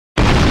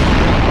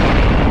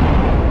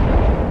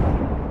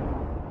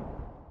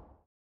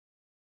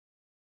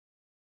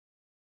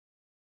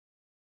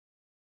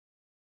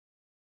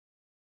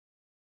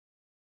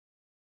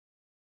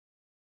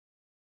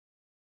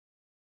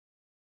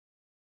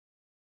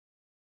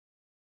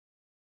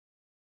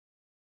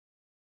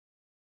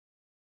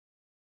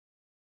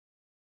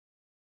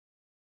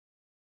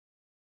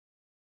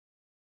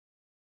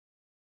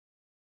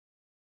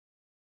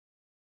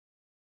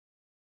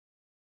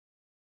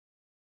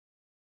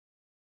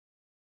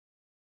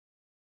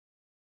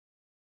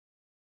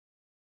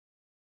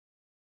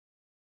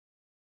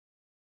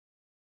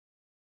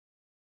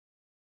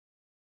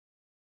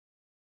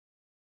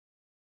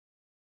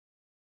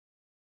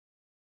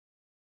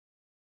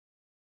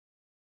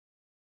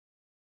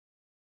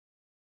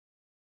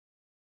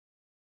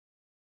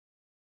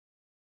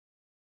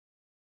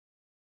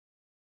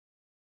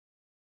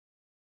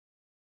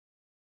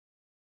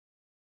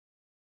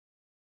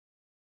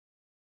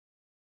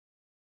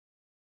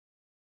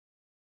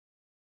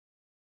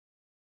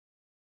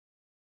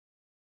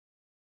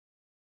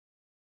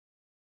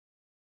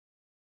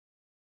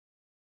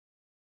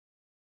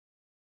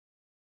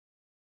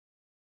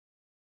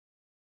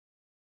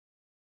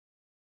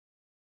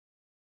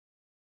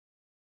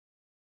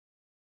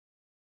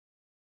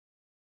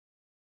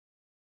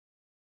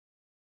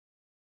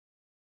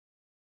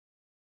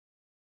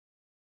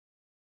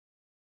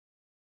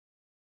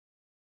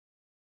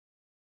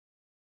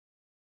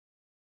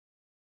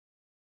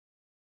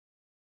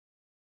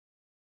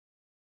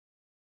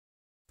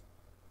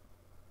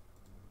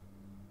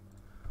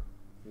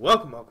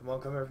Welcome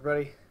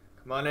everybody.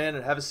 Come on in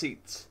and have a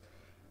seat.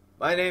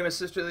 My name is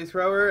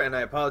SisterlyThrower, and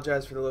I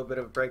apologize for the little bit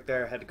of a break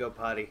there. I had to go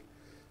potty.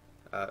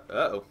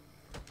 Uh-oh.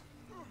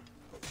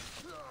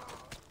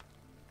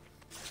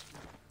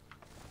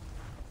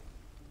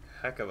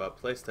 Heck of a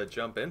place to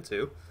jump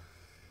into.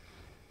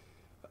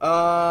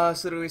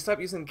 So do we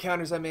stop using the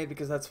counters I made?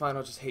 Because that's fine,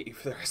 I'll just hate you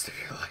for the rest of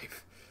your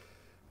life.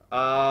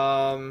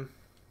 No,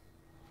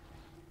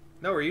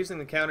 we're using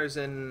the counters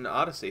in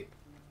Odyssey.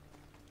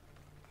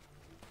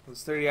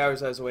 Those 30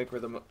 hours I was awake were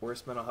the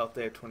worst mental health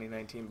day of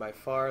 2019 by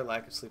far.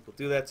 Lack of sleep will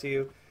do that to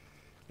you.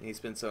 And he's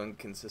been so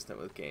inconsistent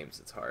with games,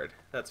 it's hard.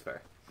 That's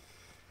fair.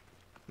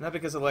 Not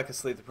because of lack of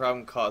sleep, the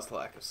problem caused the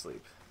lack of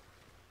sleep.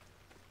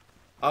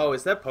 Oh,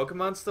 is that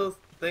Pokemon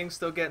thing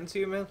still getting to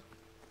you, man?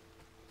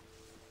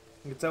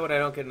 You can tell when I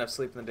don't get enough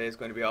sleep in the day is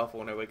going to be awful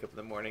when I wake up in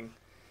the morning.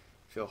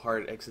 I feel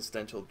hard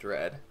existential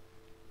dread.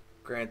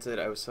 Granted,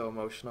 I was so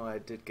emotional I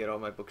did get all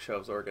my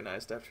bookshelves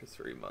organized after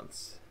 3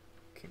 months.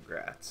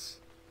 Congrats.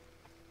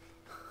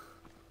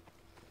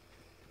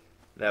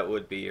 That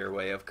would be your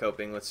way of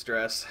coping with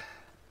stress.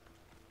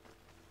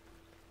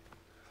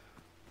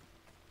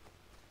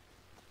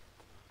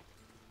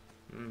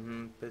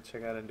 Bitch, I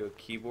got into a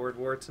keyboard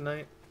war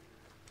tonight.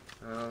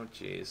 Oh,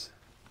 jeez.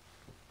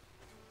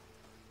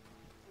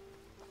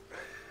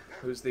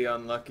 Who's the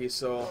unlucky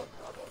soul?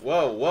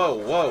 Whoa, whoa,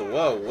 whoa,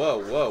 whoa,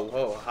 whoa, whoa,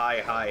 whoa.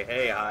 Hi, hi,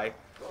 hey, hi.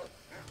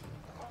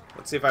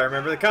 Let's see if I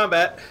remember the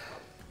combat.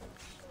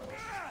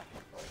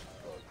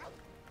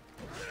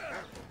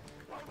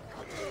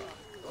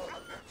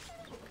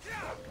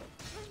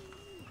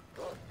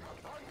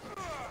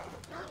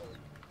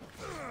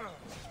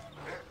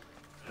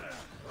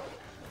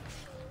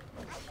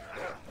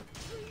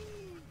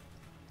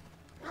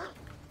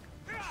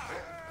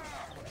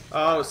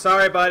 Oh,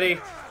 sorry,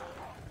 buddy.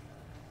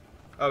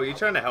 Oh, you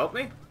trying to help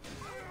me?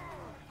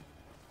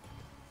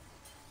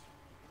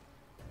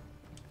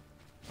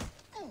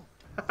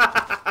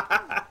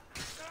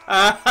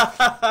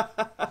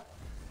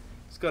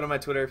 Just go to my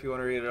Twitter if you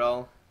want to read it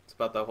all. It's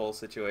about the whole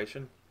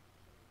situation.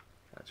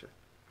 Gotcha.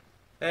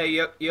 Hey,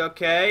 you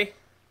okay?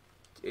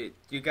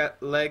 You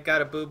got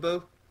a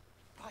boo-boo?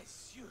 By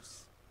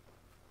Zeus,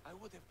 I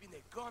would have been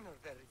a goner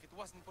there if it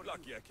wasn't for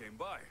Lucky you. I came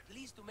by.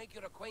 Pleased to make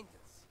your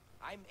acquaintance.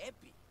 I'm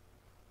Epi.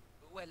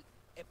 Well,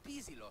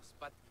 Epizilos,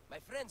 but my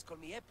friends call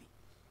me Epi.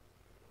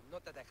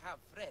 Not that I have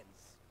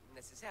friends,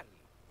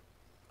 necessarily.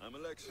 I'm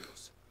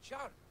Alexios.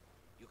 Sure,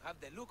 you have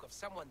the look of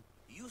someone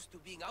used to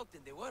being out in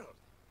the world.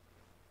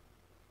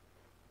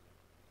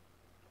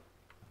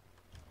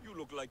 You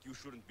look like you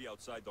shouldn't be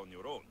outside on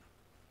your own.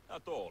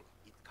 At all.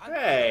 It can't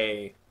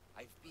Hey!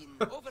 be. I've been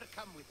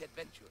overcome with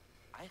adventure.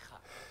 I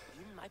have,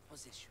 in my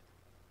possession,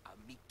 a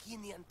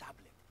Mycenaean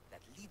tablet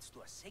that leads to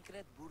a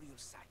sacred burial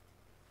site.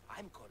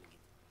 I'm calling it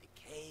the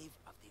Cave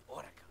of the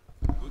Oracle.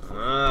 Good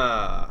for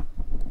Ah.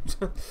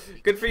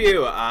 Good for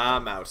you.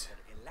 I'm out.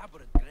 They're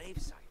elaborate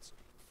grave sites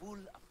full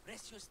of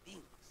precious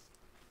things.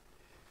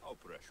 How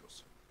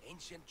precious.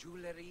 Ancient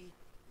jewelry,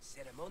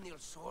 ceremonial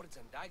swords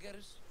and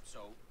daggers,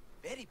 so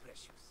very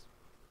precious.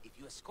 If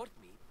you escort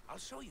me, I'll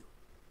show you.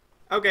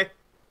 Okay.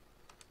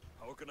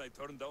 How can I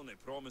turn down a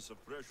promise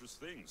of precious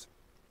things?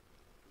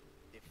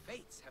 The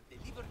fates have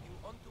delivered you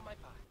onto my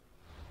path.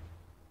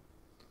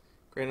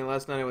 Granted,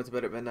 last night I went to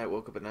bed at midnight,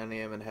 woke up at 9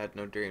 a.m. and had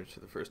no dreams for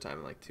the first time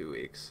in like 2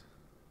 weeks.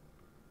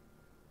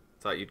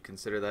 Thought you'd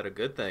consider that a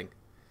good thing.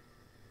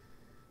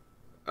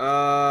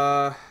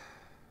 Oh.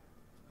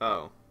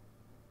 I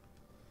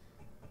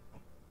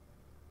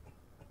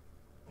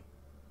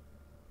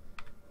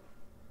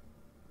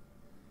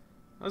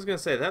was gonna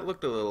say, that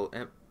looked a little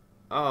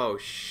oh,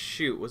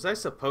 shoot. Was I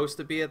supposed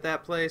to be at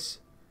that place?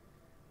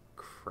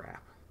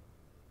 Crap.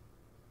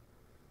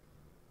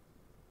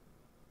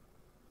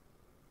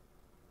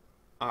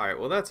 Alright,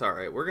 well that's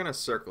alright. We're gonna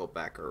circle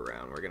back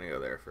around. We're gonna go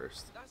there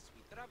first. Thus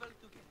we travel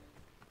together.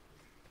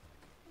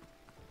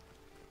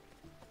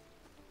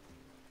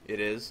 It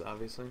is,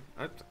 obviously.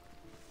 I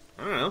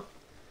don't know.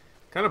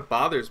 Kind of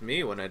bothers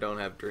me when I don't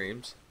have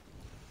dreams.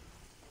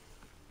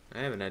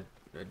 I haven't had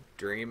a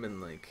dream in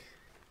like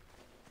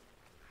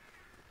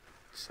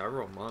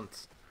several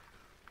months.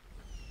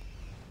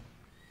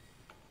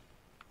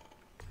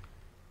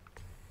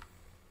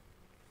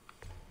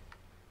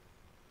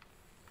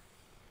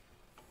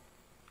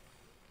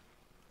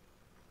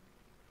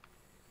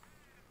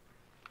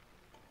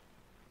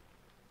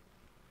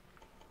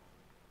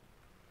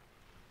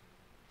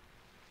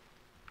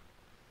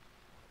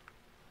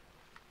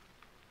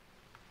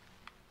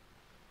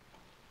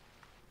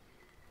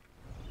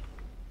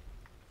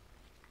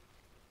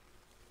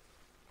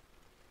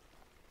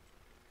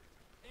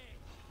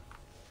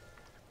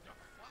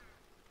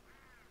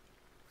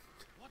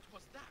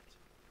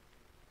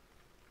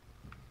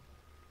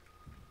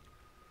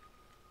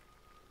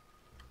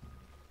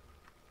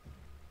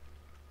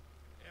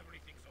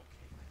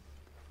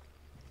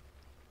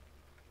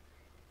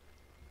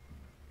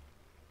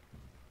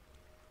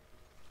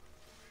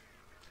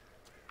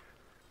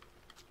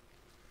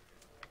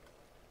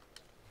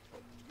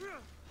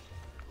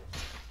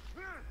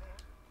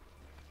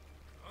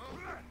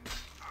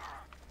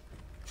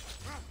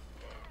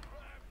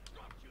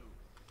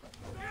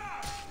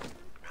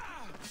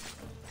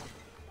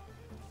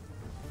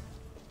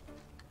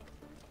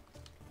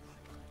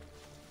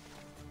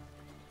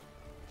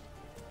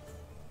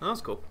 Oh,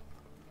 that's cool.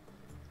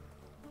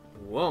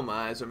 Whoa,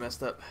 my eyes are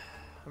messed up.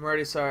 I'm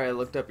already sorry I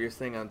looked up your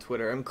thing on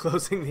Twitter. I'm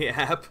closing the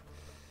app.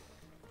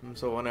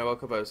 So when I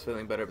woke up I was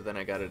feeling better, but then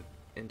I got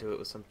into it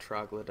with some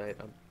troglodyte.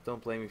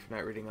 Don't blame me for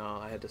not reading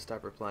all. I had to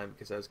stop replying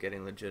because I was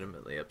getting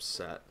legitimately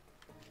upset.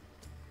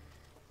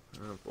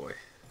 Oh boy.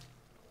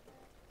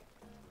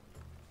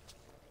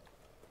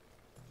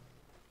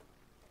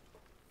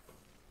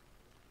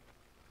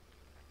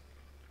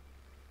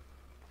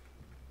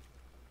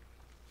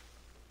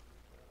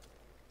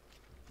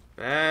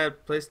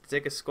 Bad place to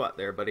take a squat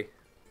there, buddy.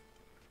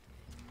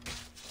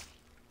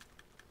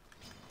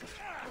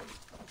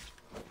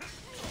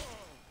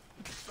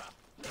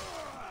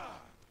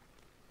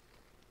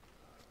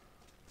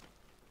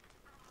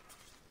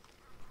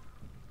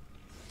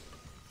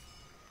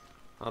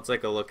 I'll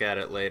take a look at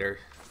it later.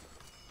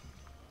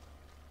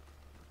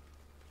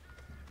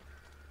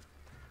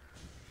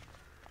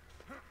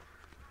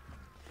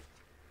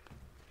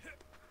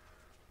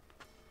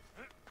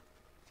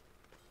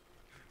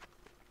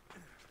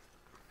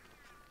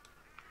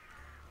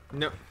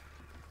 Nope.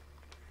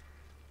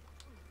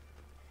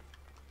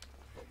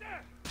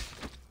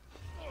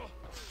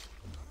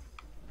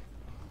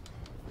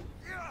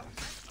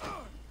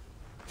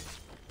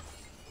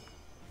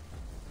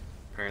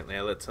 Apparently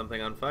I lit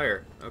something on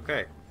fire.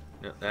 Okay.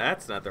 No,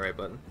 that's not the right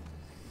button.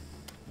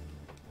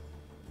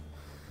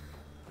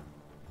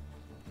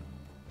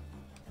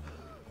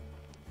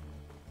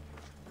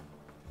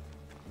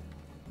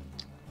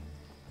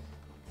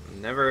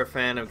 Never a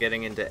fan of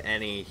getting into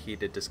any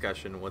heated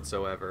discussion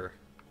whatsoever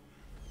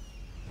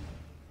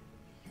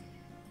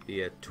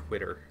via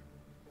Twitter.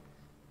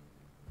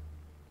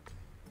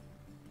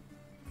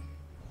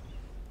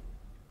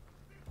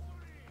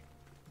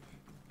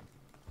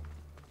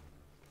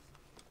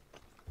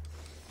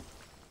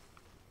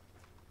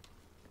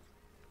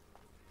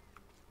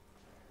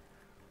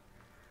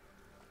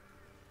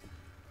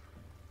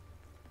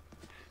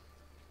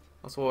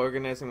 Also, while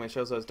organizing my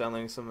shows, I was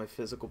downloading some of my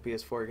physical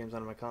PS4 games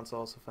onto my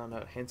console. Also found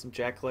out Handsome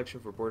Jack collection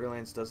for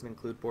Borderlands doesn't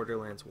include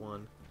Borderlands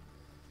 1.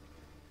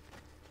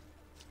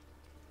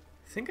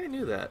 I think I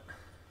knew that.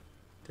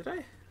 Did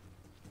I?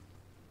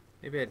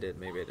 Maybe I did,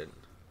 maybe I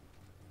didn't.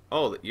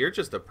 Oh, you're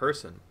just a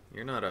person.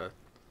 You're not a...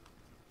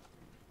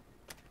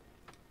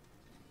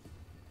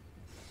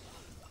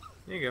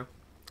 There you go.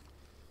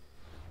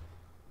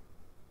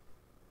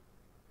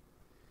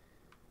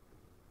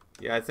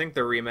 Yeah, I think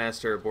the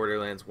remaster of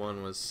Borderlands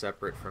 1 was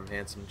separate from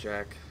Handsome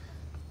Jack.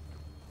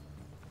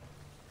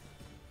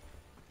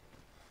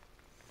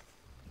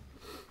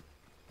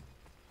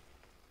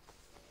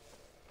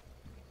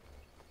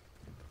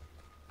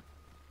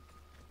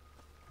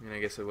 And I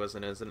guess it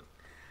wasn't as an...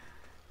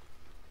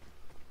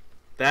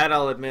 That,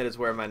 I'll admit, is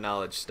where my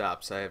knowledge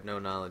stops. I have no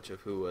knowledge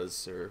of who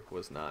was or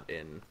was not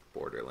in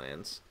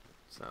Borderlands.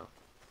 So,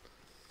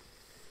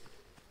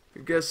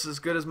 your guess is as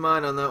good as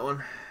mine on that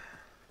one.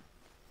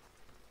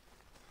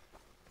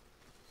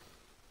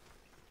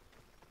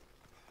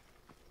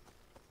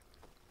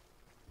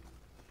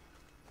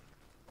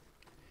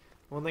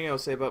 One thing I will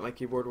say about my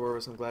keyboard war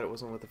was I'm glad it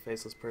wasn't with a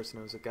faceless person.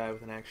 It was a guy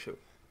with an actual...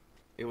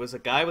 It was a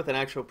guy with an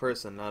actual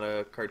person, not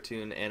a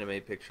cartoon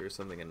anime picture or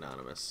something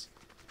anonymous.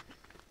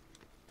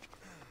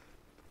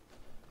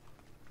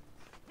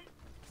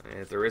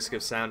 At the risk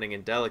of sounding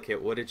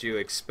indelicate, what did you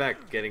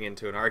expect getting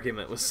into an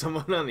argument with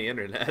someone on the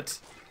internet?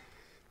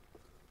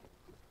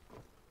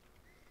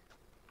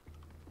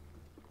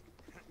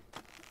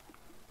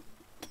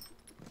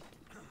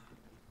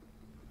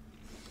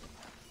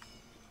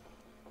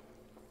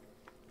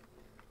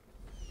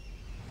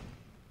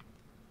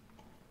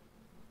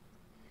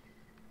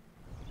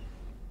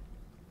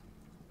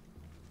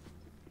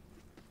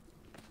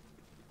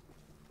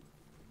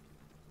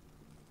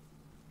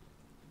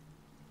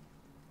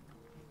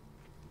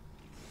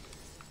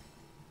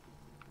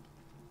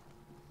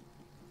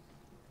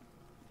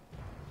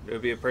 It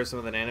would be a person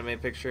with an anime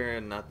picture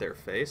and not their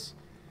face?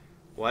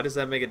 Why does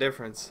that make a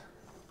difference?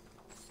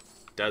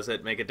 Does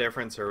it make a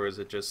difference, or is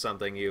it just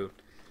something you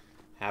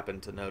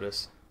happen to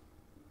notice?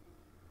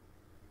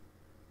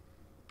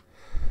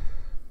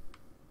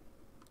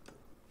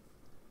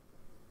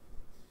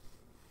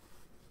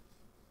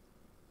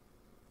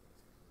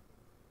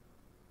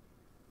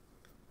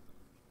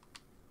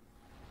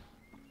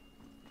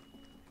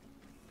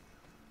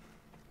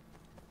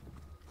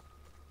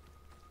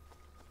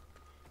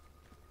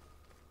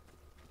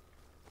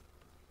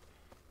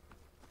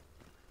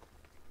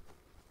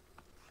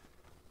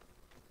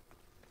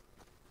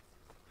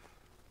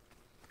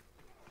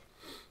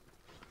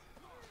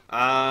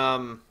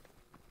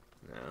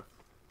 No.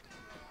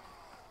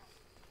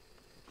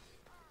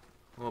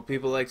 Well,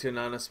 people like to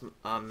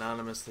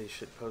anonymously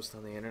shit post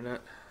on the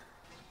internet.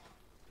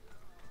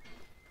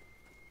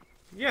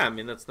 Yeah, I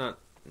mean, that's not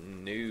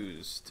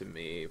news to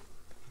me.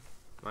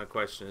 My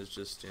question is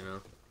just, you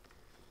know,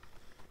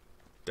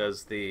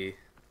 does the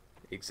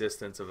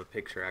existence of a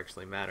picture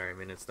actually matter? I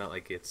mean, it's not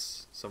like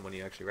it's someone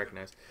you actually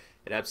recognize.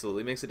 It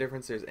absolutely makes a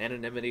difference. There's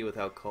anonymity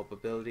without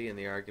culpability in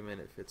the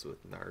argument. It fits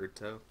with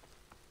Naruto.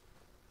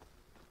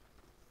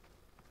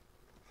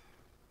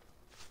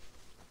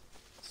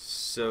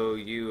 so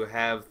you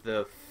have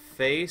the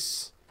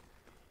face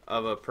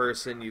of a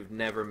person you've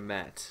never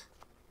met.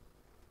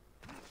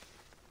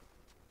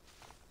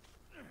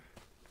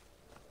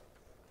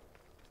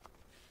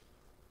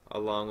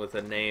 Along with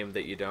a name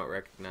that you don't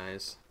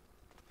recognize.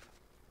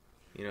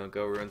 You know,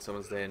 go ruin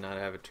someone's day and not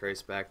have it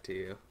traced back to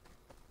you.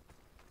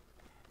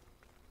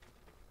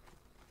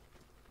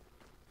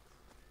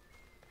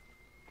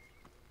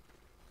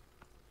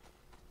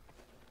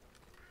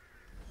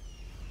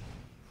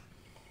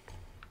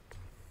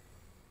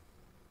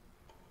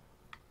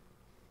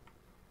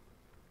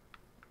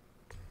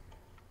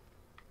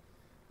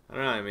 I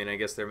don't know, I mean, I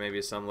guess there may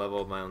be some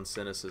level of my own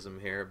cynicism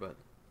here, but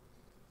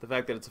the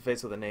fact that it's a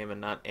face with a name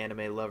and not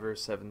Anime Lover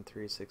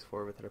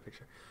 7364 without a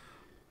picture.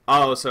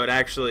 Oh, so it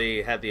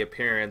actually had the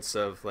appearance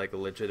of, like, a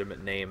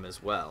legitimate name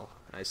as well.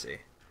 I see.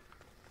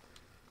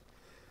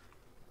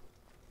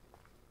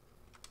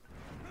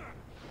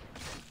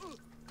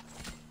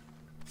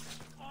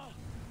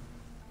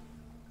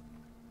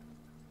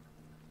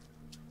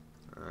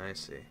 I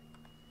see.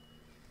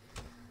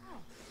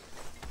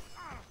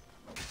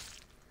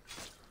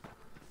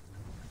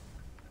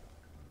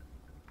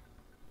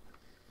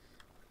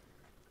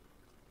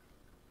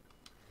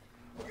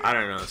 I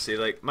don't know. See,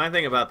 like, my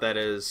thing about that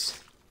is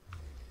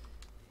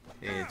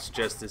it's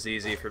just as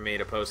easy for me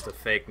to post a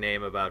fake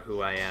name about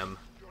who I am.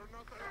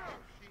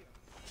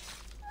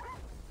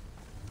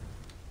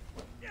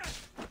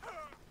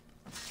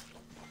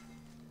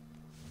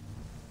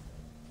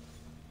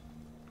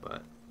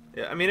 But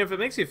yeah, I mean, if it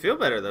makes you feel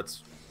better,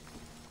 that's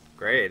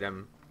great.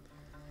 I'm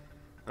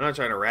not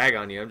trying to rag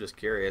on you. I'm just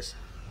curious.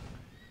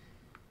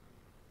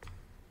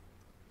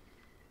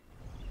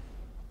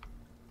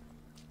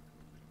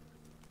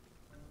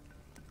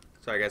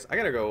 Sorry, guys. I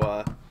gotta go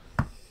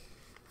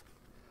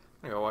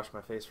wash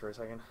my face for a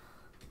second.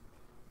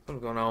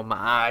 What's going on with my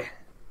eye?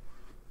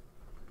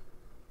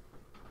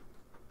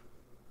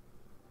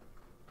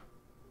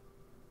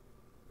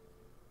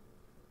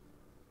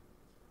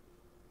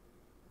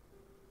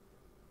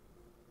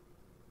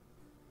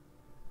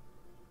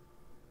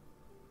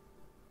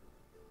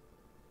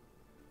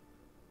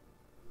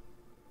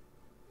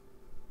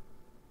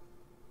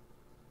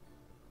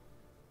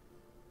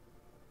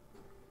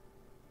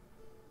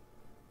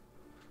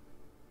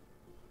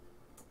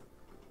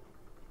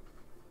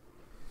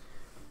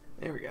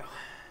 There we go.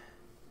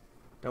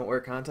 Don't wear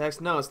contacts?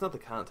 No, it's not the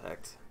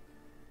contact.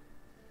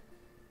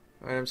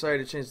 Alright, I'm sorry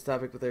to change the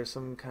topic, but there's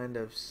some kind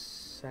of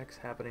sex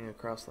happening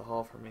across the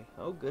hall for me.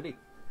 Oh, goody.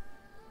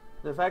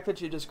 The fact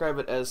that you describe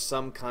it as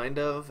some kind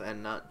of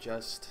and not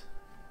just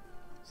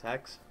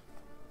sex.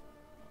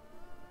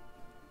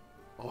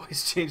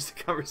 Always change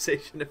the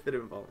conversation if it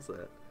involves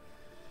that.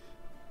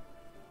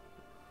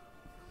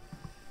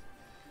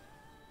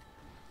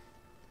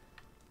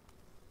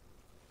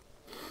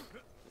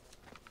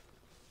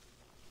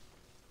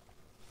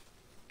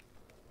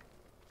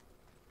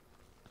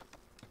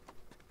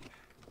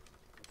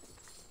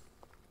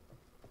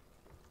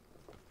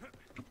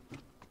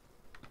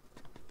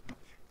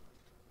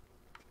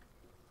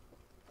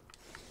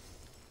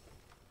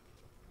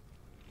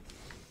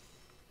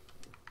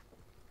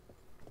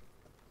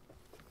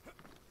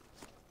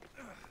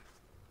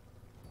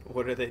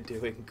 What are they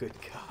doing? Good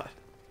God.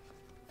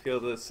 Feel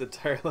this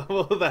entire level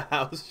of the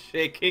house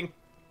shaking.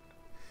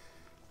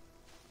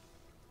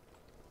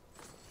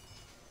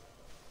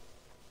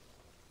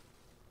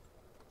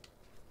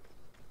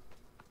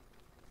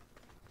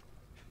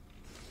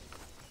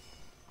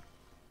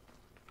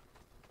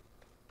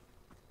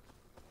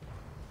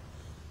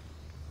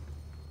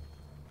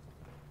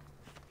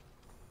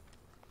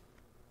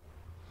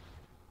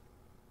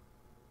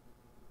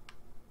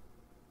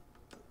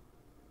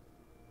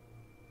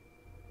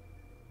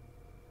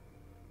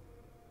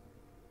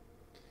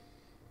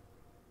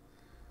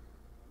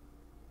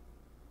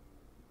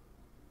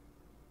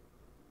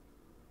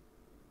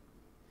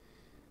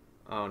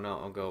 Oh no,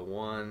 I'll go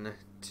 1,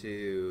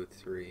 2,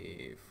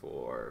 3,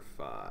 4,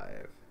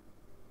 5,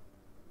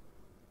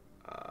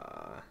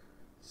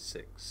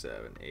 6,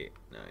 7, 8,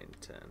 9,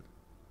 10.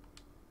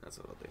 That's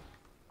what I'll do.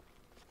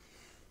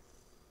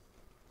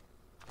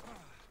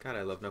 God,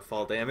 I love no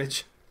fall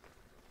damage.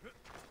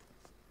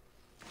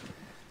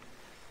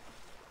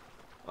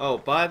 Oh,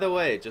 by the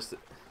way, just...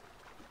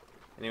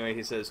 Anyway,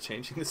 he says,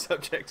 changing the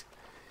subject.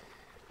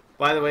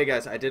 By the way,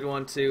 guys, I did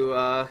want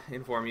to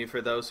inform you,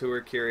 for those who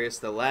were curious,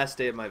 the last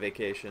day of my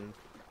vacation,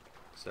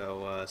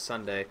 so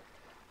Sunday,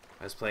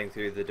 I was playing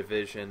through the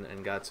Division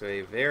and got to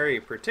a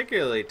very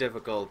particularly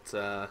difficult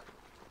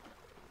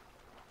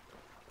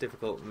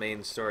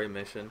main story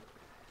mission.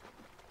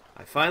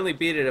 I finally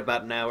beat it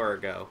about an hour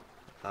ago.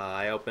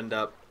 I opened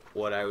up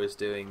what I was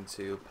doing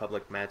to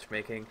public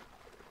matchmaking,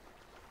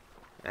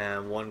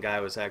 and one guy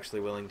was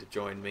actually willing to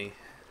join me,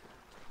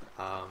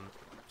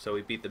 so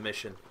we beat the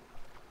mission.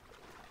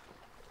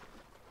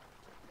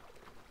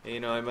 You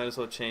know, I might as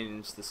well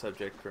change the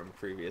subject from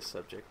previous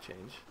subject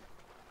change.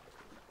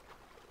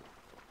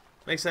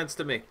 Makes sense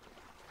to me.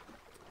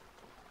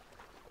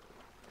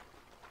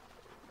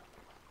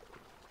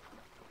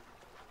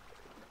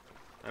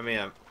 I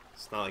mean,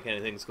 It's not like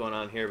anything's going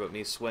on here but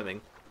me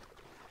swimming.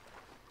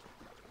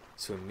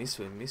 Swim me,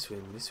 swim me,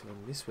 swim me,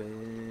 swim me,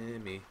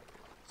 swim me.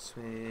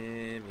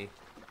 Swim me.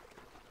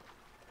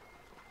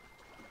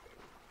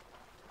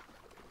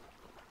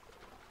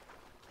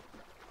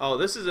 Oh,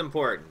 this is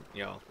important,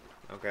 y'all.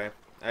 Okay?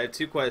 I have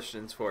 2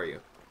 questions for you.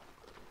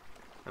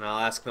 And I'll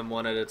ask them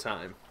one at a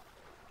time.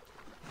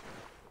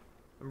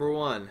 Number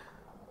 1.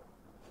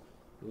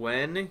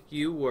 When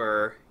you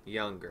were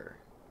younger.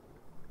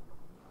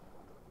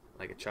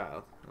 Like a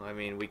child. Well, I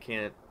mean, we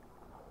can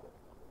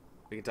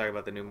talk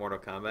about the new Mortal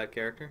Kombat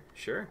character?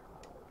 Sure.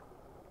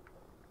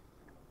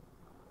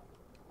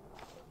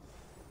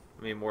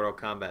 I mean, Mortal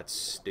Kombat's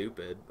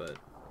stupid, but,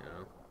 you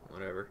know,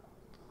 whatever.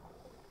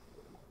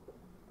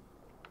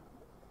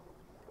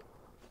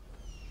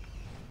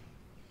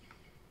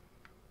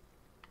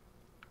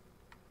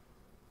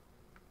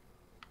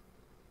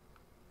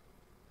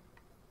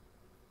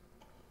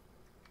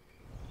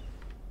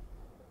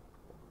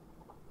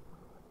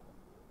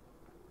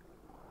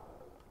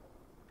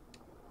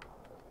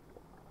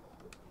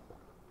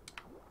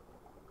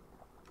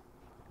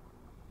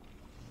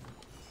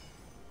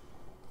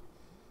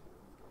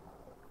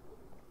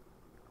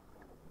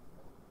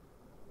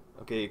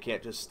 Okay, you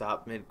can't just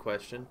stop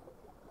mid-question.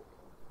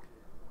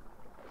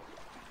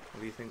 What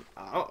do you think?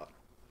 Oh,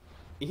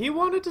 he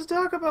wanted to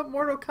talk about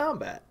Mortal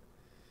Kombat.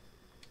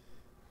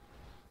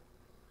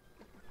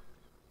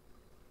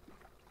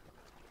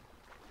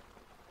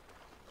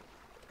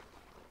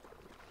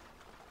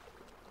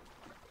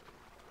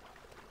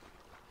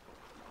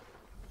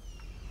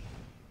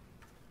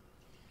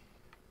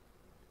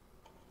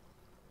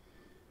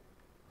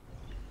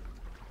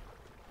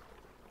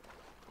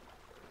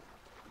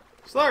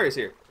 Slari's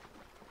here.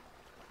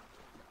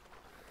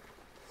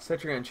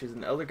 Cetrion, she's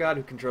an elder god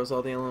who controls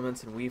all the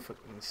elements, and we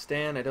fucking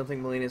stand. I don't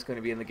think Melina is going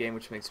to be in the game,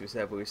 which makes me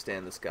sad, but we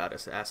stand this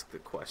goddess. Ask the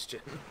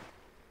question.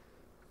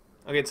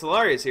 Okay,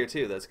 Solari's here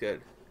too. That's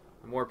good.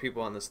 The more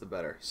people on this, the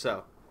better.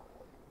 So,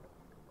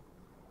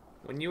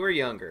 when you were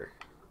younger,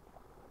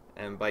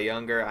 and by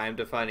younger, I'm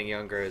defining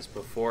younger as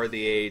before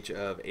the age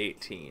of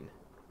 18.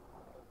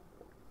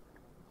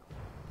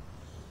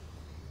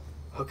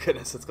 Oh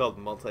goodness, it's called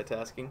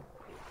multitasking.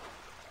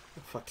 What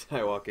the fuck did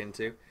I walk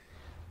into?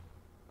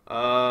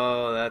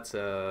 Oh, that's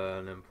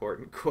an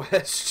important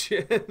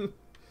question.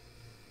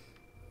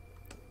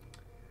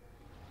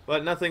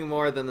 But nothing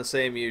more than the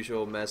same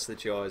usual mess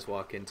that you always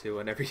walk into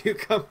whenever you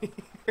come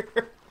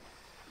here.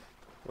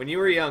 When you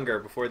were younger,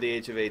 before the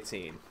age of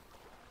 18,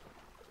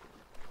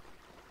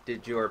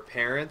 did your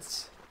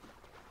parents,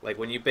 like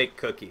when you bake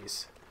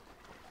cookies,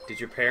 did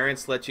your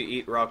parents let you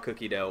eat raw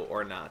cookie dough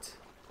or not?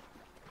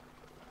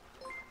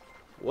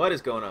 What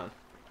is going on?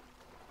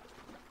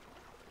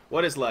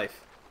 What is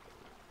life?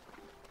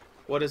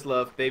 What is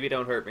love? Baby,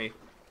 don't hurt me.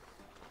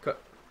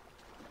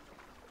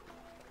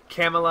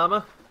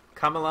 Kamalama?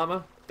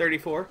 Kamalama?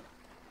 34?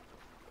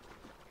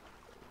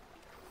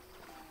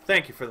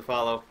 Thank you for the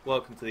follow.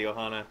 Welcome to the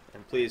Ohana.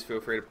 And please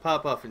feel free to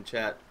pop off in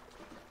chat.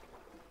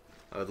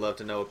 I would love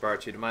to know what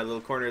brought you to my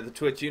little corner of the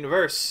Twitch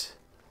universe.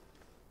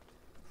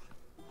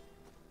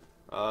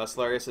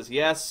 Solaria says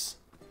yes.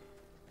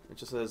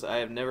 Mitchell says, I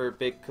have never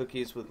baked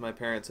cookies with my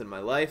parents in my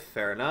life.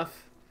 Fair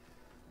enough.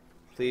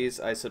 Please,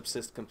 I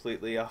subsist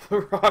completely off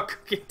of raw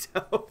cookie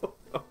dough.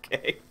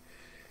 Okay.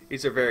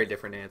 These are very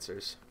different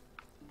answers.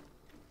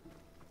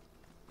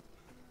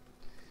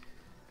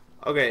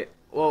 Okay,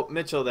 well,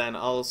 Mitchell, then,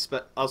 I'll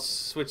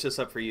switch this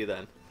up for you,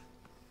 then.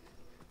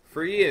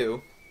 For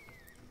you,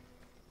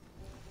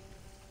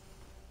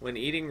 when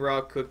eating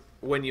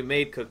when you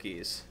made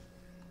cookies,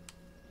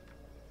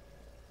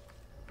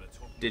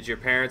 did your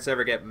parents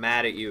ever get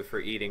mad at you for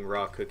eating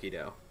raw cookie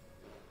dough?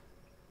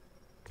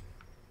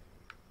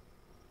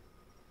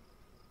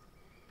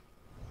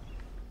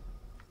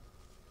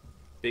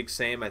 Big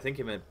same. I think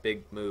he meant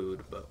big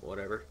mood, but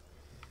whatever.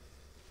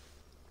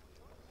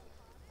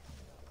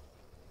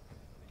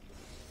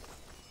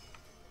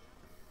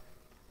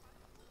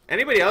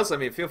 Anybody else, I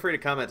mean, feel free to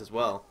comment as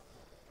well.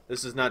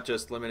 This is not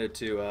just limited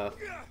to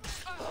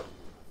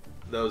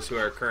those who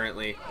are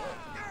currently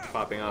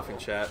popping off in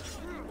chat.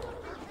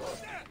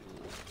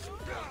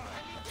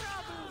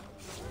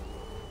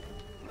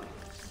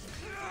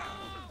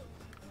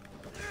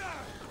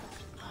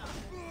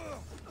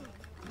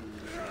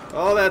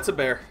 Oh, that's a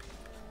bear.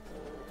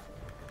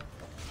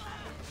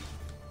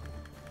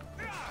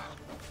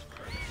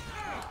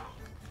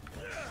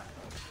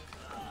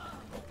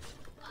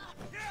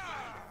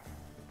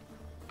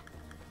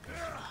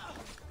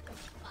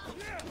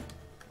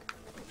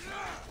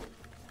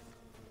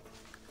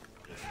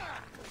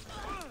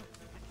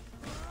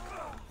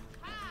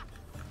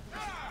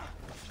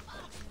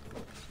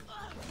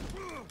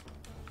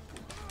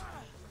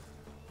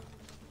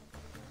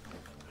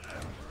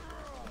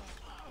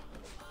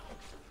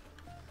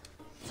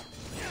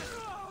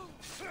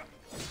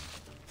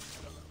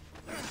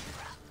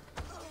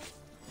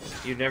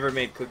 You never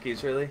made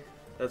cookies, really?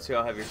 That's why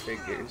I'll have your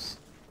figures.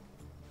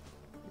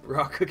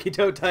 Raw cookie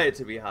dough diet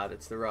to be hot.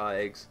 It's the raw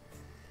eggs.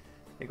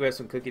 think we have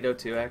some cookie dough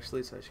too,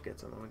 actually, so I should get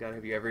some. Oh my god,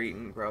 have you ever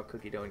eaten raw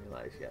cookie dough in your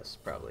life? Yes,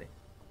 probably.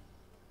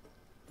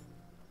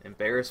 And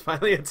bear is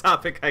finally a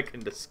topic I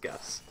can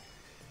discuss.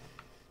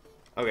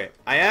 Okay,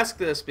 I asked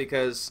this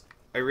because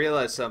I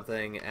realized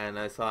something, and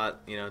I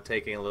thought, you know,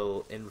 taking a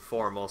little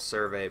informal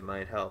survey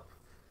might help.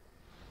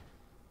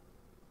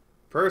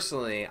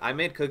 Personally, I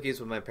made cookies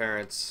with my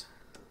parents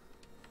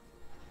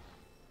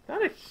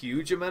not a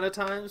huge amount of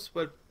times,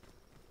 but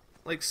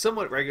like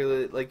somewhat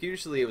regularly. Like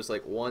usually it was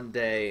like one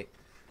day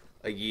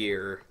a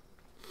year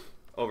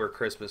over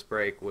Christmas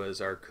break was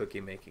our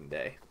cookie making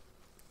day.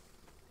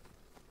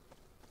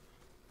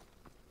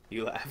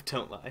 You laugh,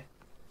 don't lie.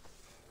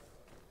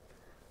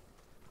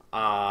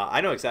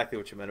 I know exactly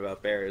what you meant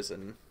about bears,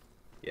 and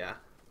yeah,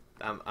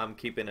 I'm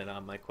keeping it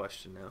on my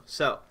question now.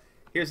 So,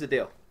 here's the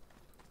deal.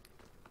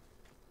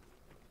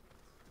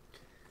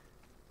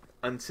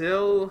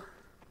 Until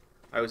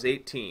I was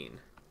 18,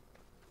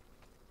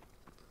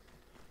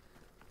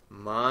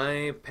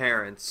 my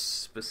parents,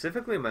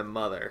 specifically my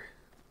mother,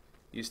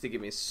 used to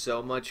give me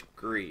so much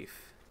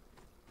grief.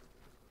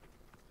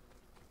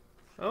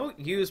 I don't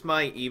use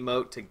my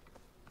emote to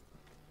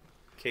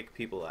kick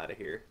people out of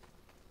here.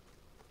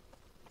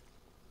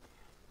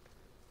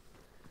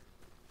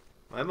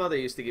 My mother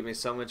used to give me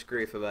so much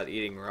grief about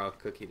eating raw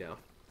cookie dough.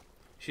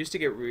 She used to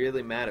get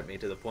really mad at me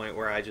to the point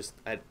where I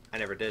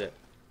never did it.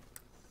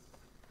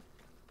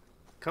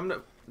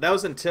 That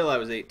was until I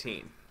was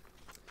 18.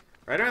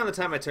 Right around the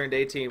time I turned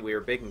 18, we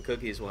were baking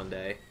cookies one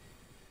day,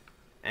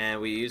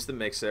 and we used the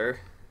mixer.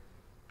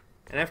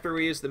 And after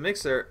we used the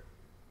mixer,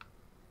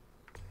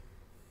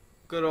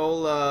 good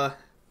old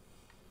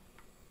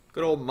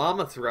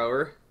mama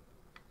thrower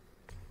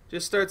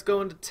just starts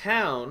going to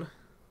town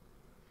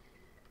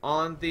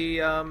on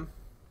the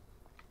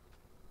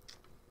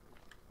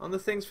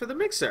things for the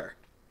mixer.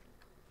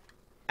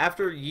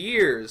 After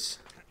years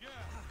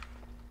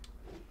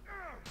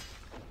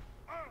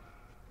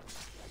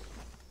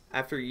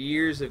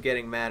of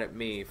getting mad at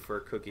me for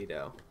cookie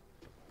dough,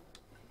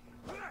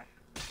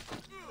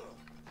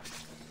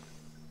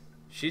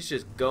 she's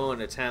just going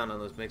to town on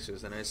those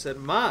mixers, and I said,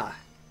 "Ma,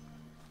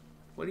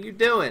 what are you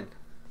doing?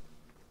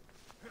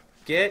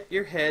 Get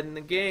your head in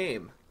the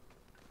game.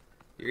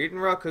 You're eating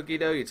raw cookie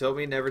dough. You told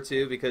me never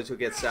to because you'll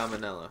get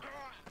salmonella."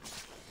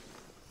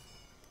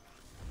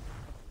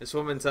 This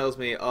woman tells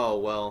me, "Oh,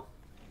 well,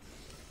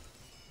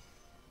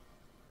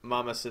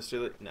 Mama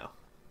Sisterly..." No.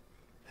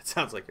 That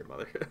sounds like your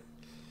mother.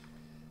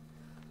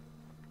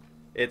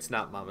 It's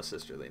not Mama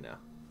Sisterly, no.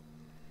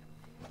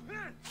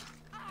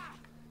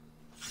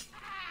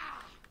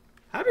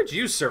 How did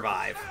you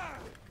survive?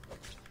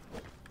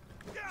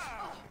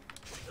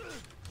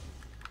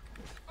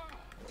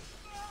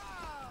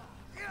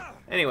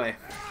 Anyway.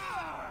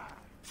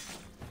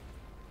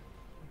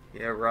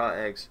 Yeah, raw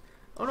eggs.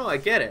 Oh no, I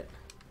get it.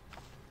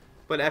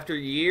 But after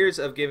years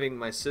of giving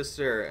my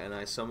sister and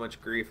I so much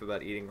grief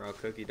about eating raw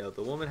cookie dough,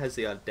 the woman has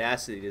the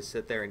audacity to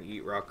sit there and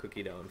eat raw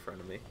cookie dough in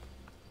front of me.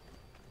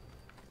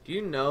 Do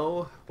you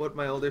know what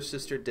my older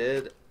sister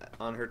did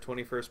on her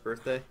 21st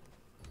birthday?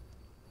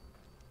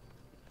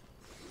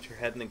 Put your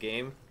head in the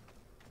game.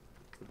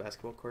 The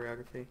basketball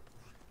choreography.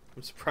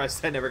 I'm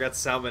surprised I never got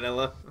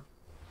salmonella.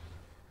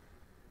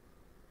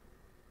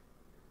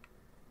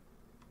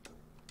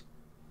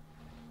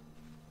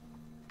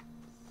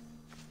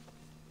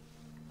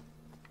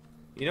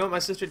 You know what my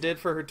sister did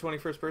for her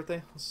 21st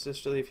birthday?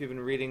 Sisterly, if you've been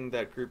reading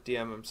that group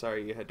DM, I'm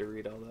sorry you had to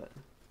read all that.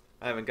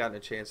 I haven't gotten a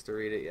chance to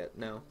read it yet,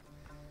 no.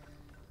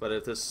 But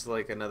if this is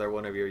like another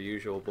one of your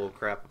usual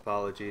bullcrap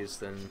apologies,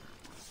 then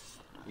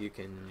you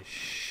can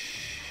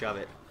shove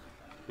it.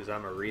 Because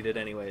I'm going to read it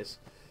anyways.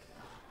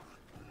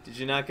 Did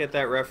you not get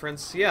that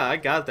reference? Yeah, I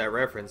got that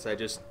reference. I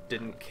just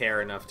didn't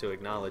care enough to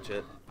acknowledge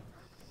it.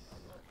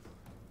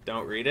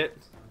 Don't read it?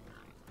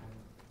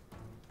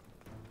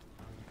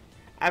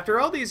 After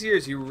all these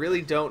years, you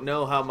really don't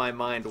know how my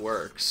mind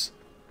works.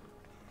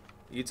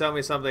 You tell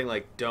me something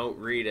like, don't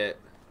read it.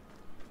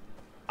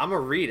 I'm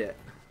going to read it.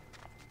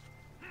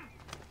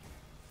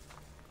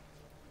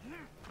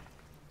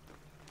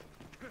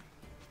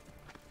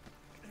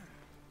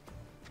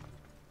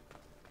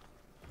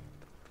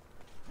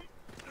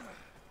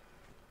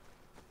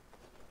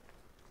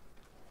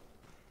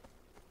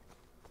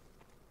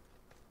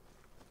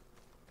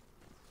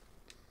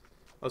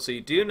 Oh, so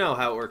you do know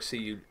how it works, so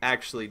you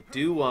actually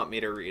do want me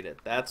to read it.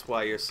 That's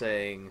why you're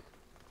saying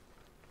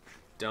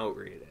don't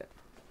read it.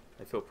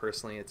 I feel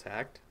personally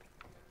attacked.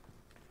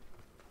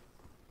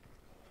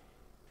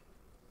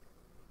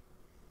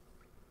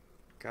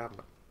 God,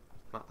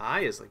 my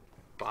eye is like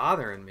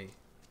bothering me.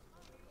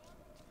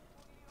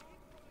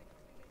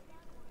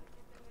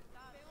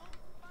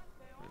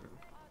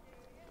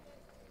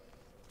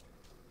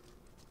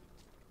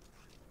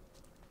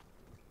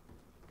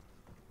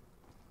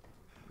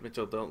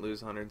 Mitchell, don't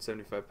lose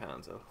 175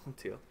 pounds. Oh,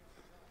 deal.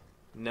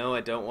 No, I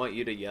don't want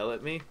you to yell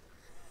at me.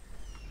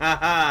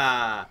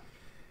 Haha!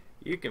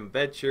 You can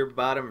bet your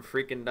bottom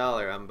freaking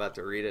dollar I'm about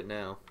to read it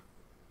now.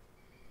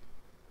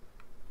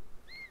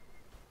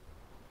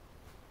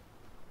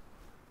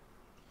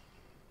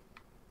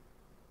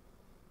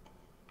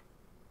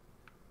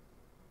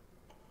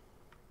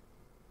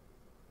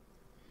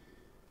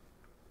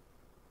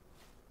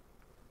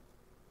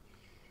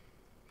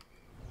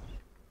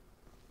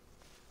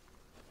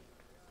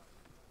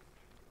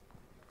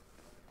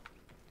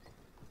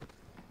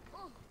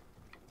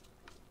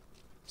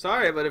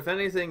 Sorry, but if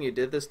anything, you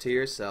did this to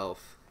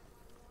yourself.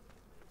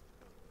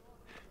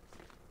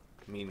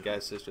 Mean guy,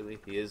 Sisterly.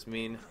 He is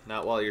mean.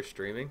 Not while you're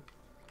streaming.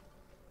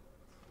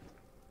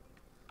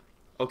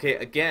 Okay,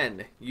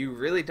 again, you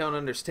really don't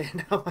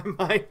understand how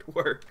my mind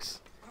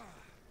works.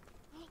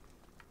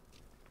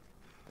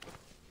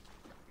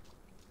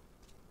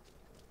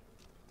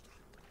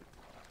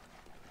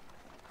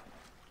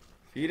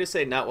 For you to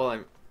say not while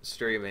I'm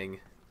streaming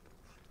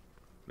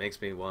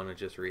makes me want to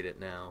just read it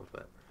now,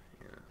 but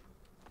yeah.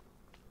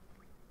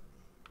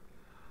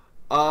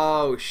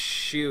 Oh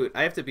shoot,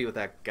 I have to be with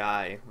that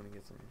guy when he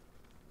gets in here.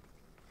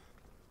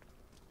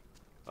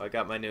 Oh, I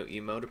got my new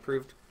emote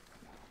approved.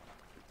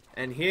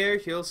 And here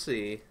you'll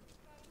see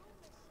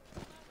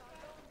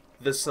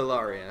the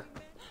Solaria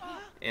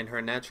in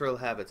her natural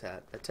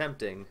habitat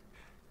attempting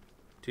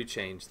to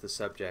change the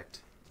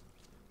subject.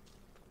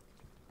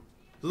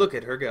 Look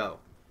at her go.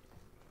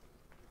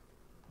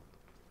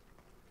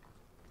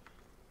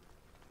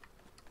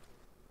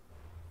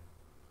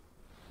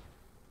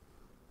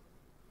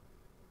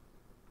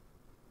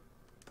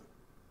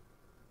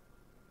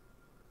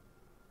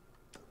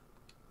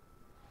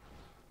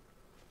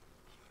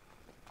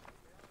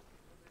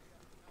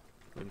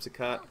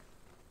 Whimsicott.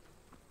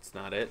 It's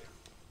not it.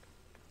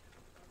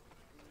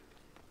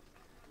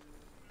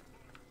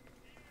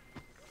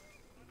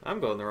 I'm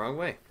going the wrong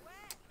way.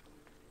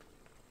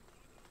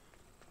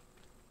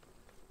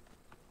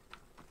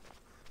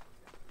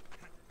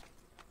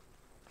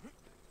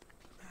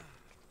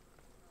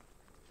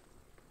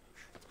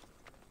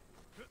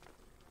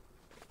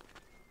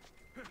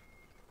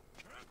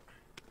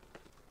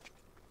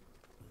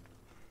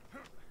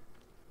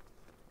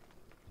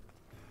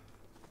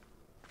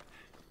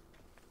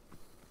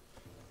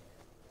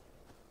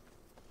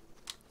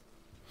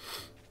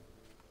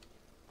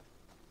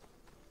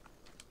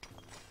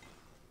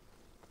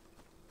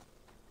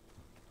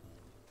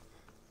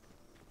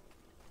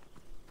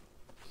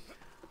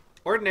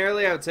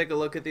 Ordinarily, I would take a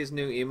look at these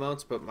new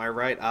emotes, but my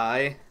right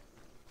eye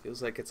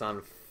feels like it's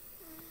on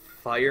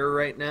fire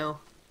right now.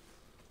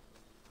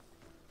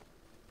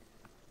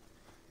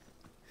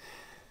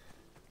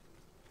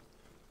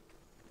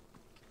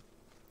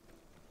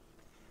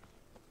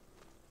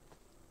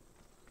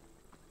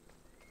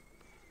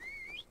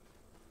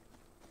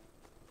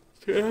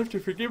 So you have to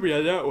forgive me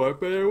on that one,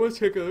 but I will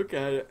take a look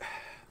at it.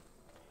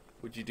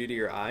 What'd you do to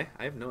your eye?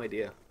 I have no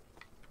idea.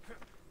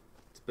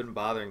 It's been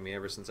bothering me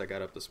ever since I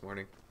got up this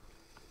morning.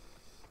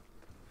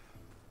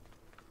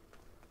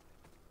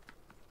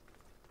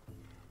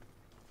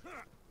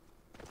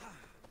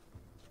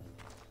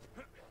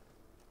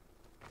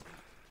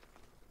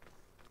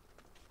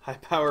 High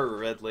power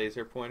red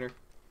laser pointer.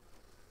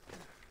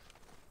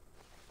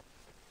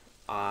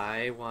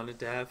 I wanted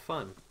to have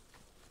fun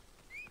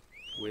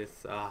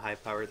with a high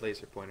powered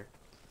laser pointer.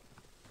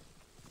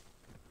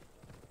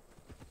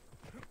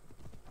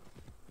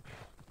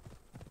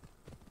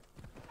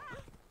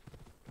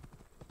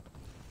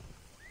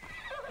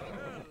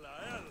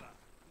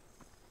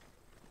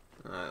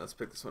 Alright, let's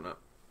pick this one up.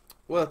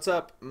 What's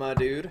up, my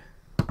dude?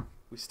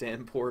 We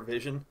stand poor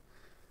vision.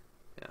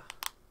 Yeah.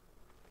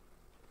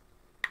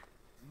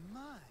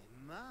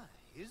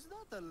 Is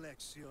that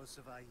Alexios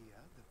of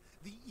Aiad,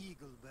 the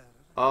eagle bearer?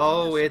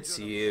 Oh, The it's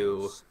messenger of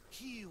you. Zeus,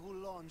 he who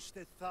launched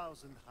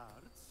 1,000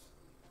 hearts?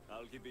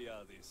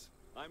 Alcibiades.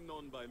 I'm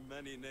known by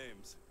many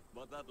names,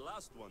 but that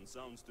last one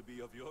sounds to be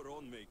of your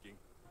own making.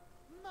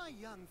 My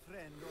young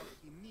friend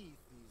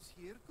Archimedes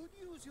here could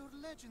use your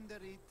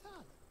legendary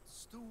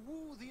talents to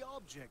woo the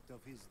object of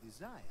his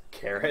desire.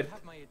 Carrot. You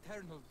have my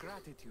eternal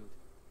gratitude.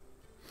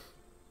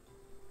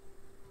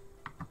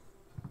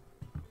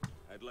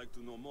 I'd like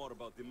to know more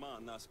about the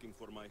man asking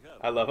for my help.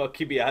 I love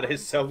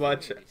Alcibiades so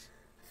much.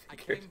 I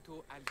came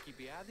to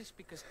Alcibiades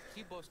because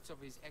he boasts of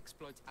his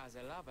exploits as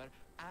a lover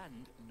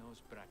and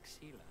knows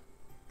Praxila.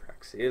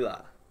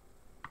 Praxila.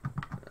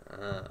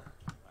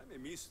 I'm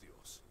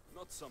Emistios,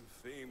 not some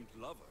famed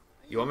lover.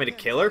 You want me to can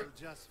kill her? tell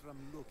just from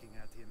looking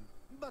at him,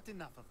 but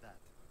enough of that.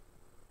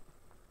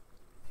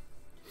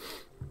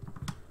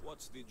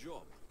 What's the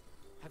job?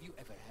 Have you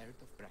ever heard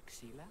of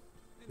Praxila?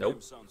 The Nope.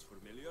 name sounds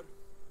familiar.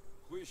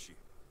 Who is she?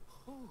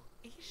 Who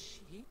is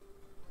she?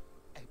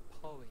 A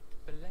poet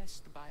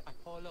blessed by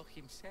Apollo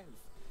himself.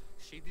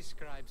 She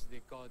describes the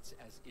gods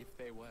as if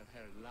they were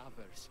her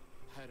lovers.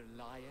 Her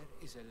lyre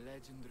is a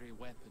legendary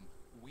weapon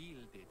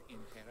wielded in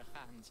her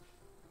hands.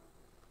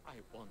 I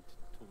want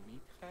to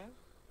meet her,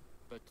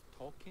 but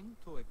talking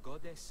to a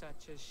goddess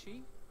such as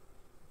she?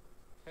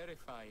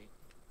 Terrifying.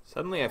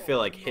 Suddenly I feel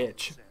like Oh,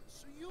 Hitch.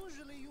 nonsense.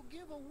 Usually you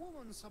give a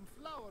woman some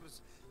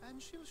flowers,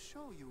 and she'll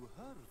show you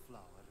her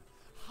flower.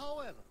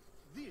 However,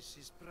 this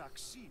is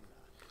Praxila.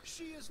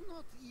 She is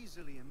not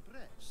easily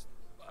impressed.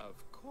 Of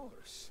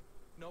course.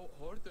 No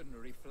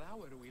ordinary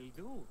flower will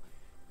do.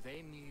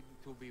 They need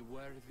to be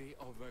worthy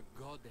of a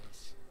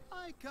goddess.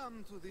 I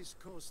come to this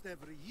coast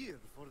every year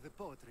for the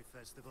poetry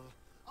festival.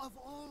 Of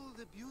all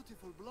the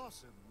beautiful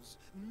blossoms,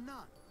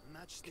 none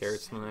match the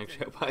Carrots in the scent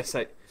next and show by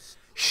sight. fragrance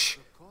of Shh.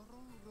 the coral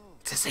rose.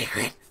 It's a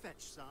secret. Fetch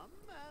some,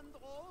 and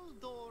all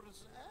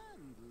doors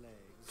and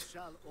legs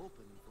shall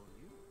open for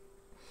you.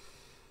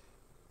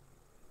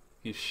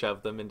 You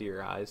shove them into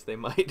your eyes, they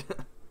might.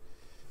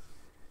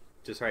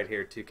 Just right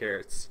here, 2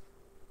 carrots.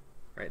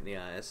 Right in the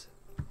eyes.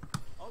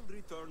 I'll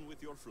return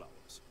with your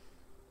flowers.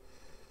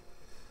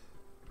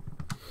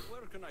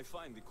 Where can I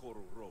find the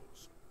coral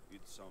rose?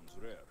 It sounds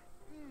rare.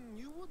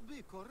 You would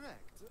be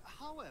correct.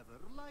 However,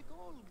 like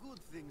all good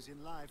things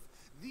in life,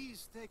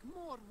 these take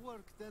more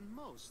work than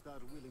most are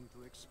willing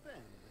to expend.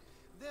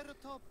 They're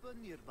atop a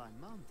nearby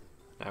mountain.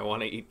 I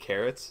want to eat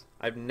carrots.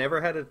 I've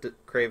never had a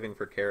craving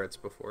for carrots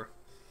before.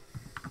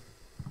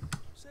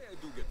 Say I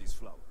do get these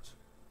flowers.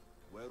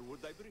 Where would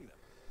I bring them?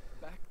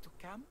 Back to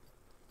camp?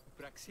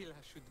 Praxilla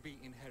should be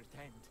in her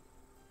tent.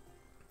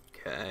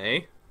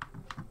 Okay.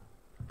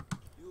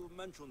 You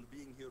mentioned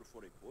being here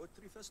for a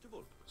poetry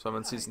festival. So I'm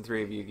on season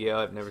 3 of Yu-Gi-Oh!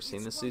 I've never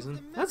seen this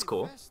season. That's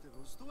cool.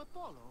 Festivals to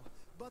Apollo,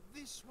 but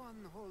this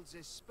one holds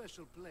a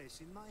special place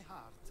in my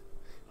heart,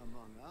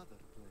 among other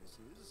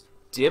places.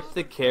 Dip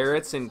the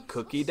carrots in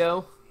cookie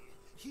dough?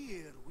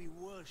 Here we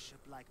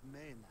worship like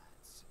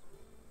Maenads.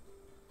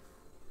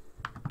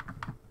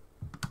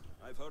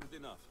 I've heard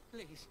enough.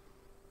 Please,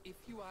 if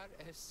you are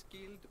as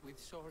skilled with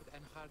sword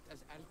and heart as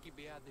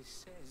Alcibiades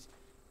says,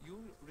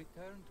 you'll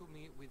return to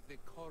me with the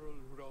coral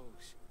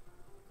rose.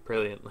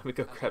 Brilliant. Let me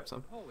go grab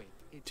some. Poet,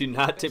 Do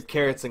not dip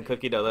carrots in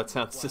cookie dough. That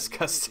sounds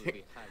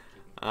disgusting.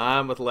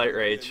 I'm with Light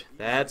Rage.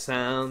 That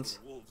sounds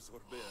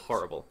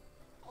horrible.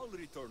 I'll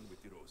return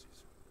with the roses.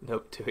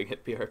 Nope, doing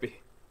it, BRB.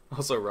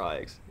 Also raw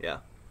eggs. Yeah.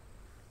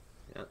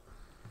 Yeah.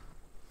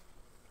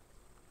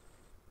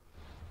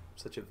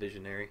 Such a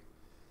visionary.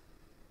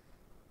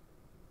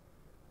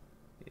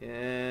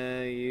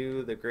 Yeah,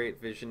 you, the great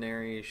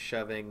visionary,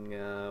 shoving,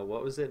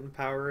 what was it in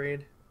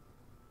Powerade?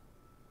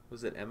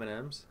 Was it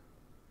M&M's?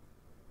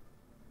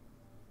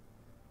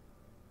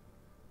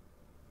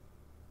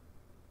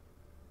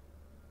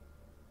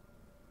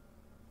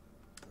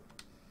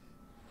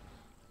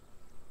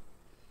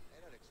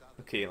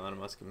 Okay, Elon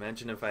Musk,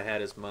 imagine if I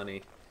had his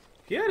money.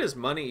 If you had his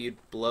money, you'd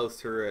blow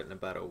through it in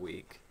about a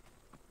week.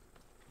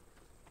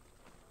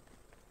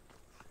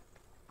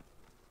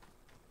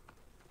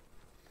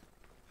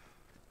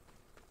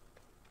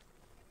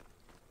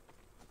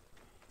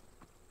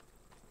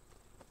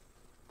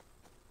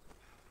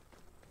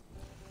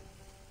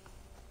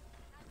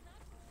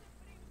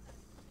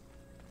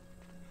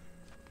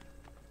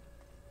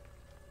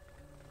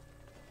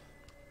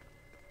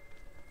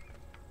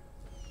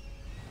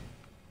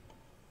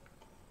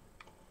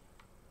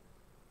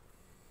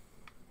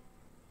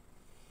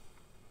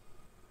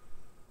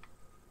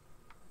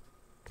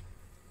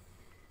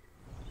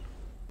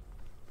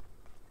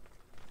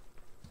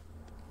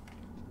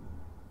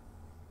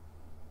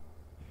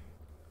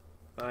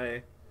 If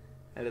I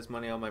had his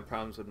money, all my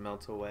problems would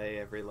melt away,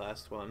 every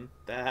last one.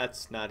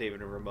 That's not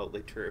even remotely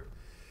true.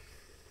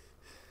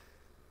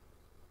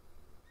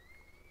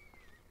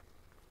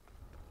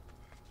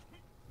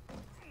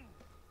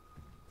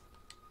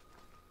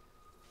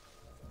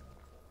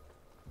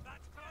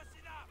 That's close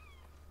enough.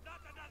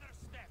 Not another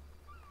step.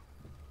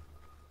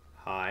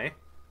 Hi.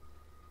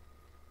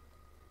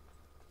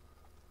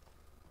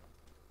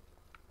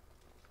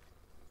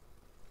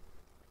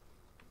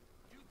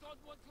 You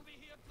don't want to be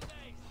here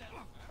today,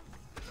 Selma.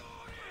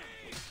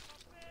 Glory!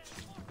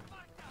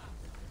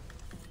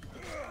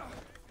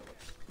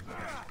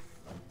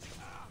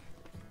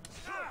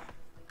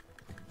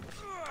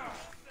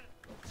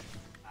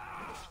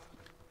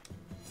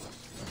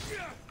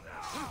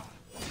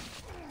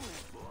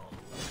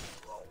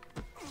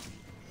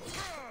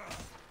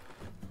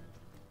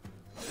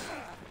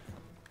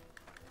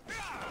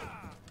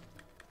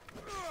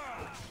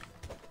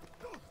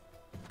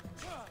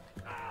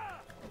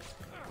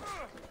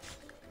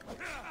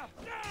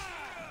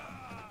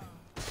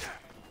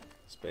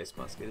 Space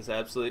Musket is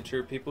absolutely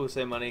true. People who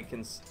say money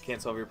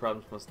can't solve your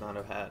problems must not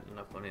have had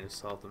enough money to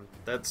solve them.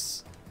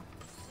 That's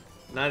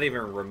not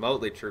even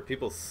remotely true.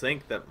 People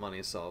think that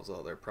money solves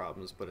all their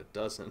problems, but it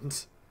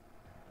doesn't.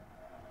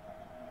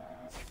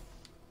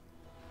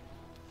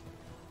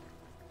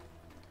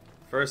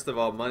 First of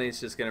all, money's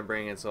just going to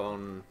bring its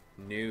own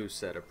new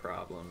set of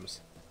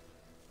problems.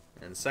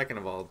 And second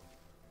of all,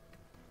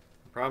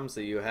 problems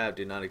that you have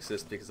do not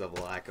exist because of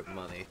a lack of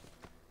money.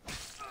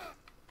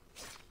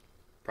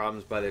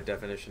 Problems by their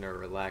definition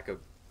are a lack of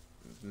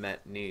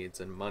met needs,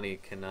 and money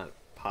cannot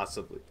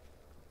possibly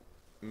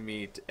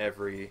meet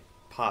every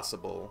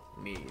possible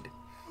need.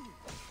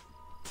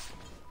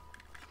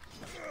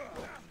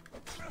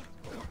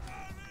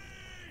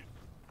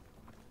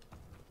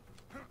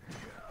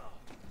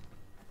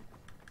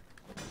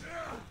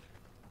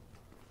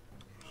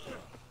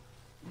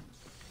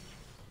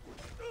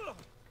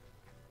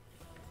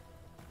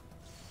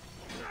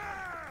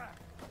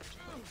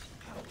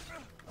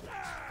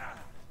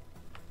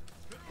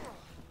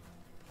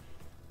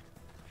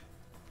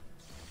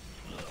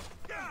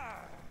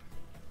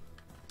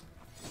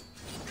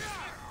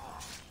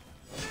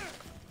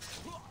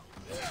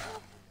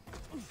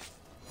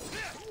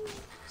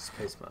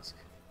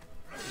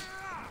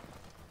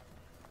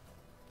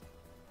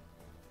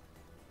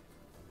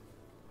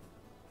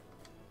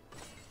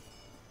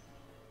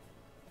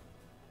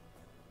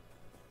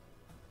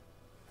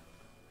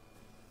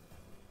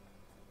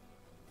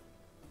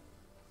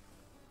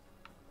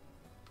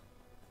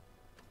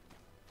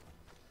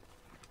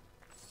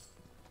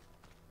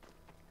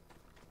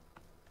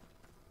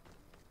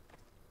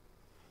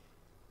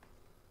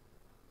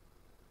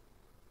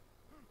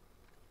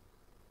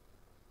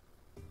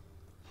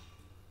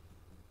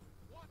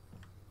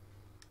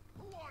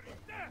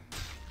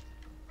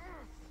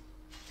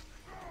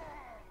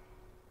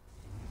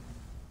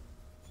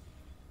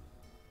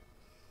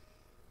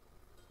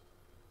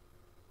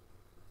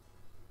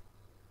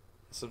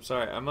 So I'm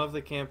sorry, I'm of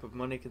the camp of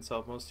money can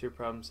solve most of your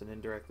problems and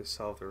indirectly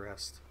solve the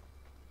rest.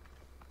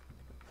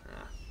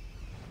 Ah.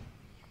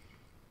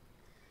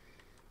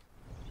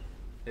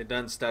 They've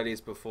done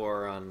studies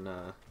before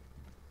on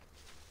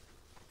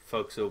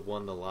folks who have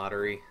won the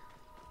lottery.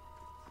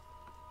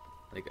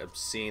 Like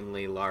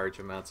obscenely large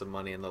amounts of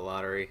money in the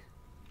lottery.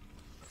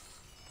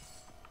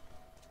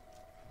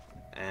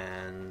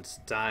 And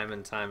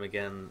time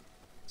again,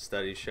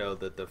 studies show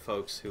that the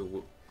folks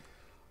who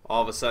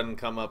all of a sudden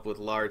come up with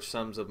large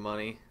sums of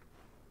money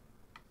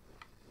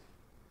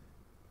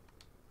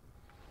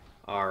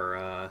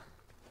are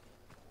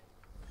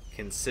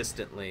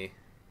consistently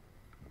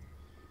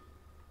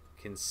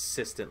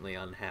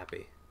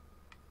unhappy.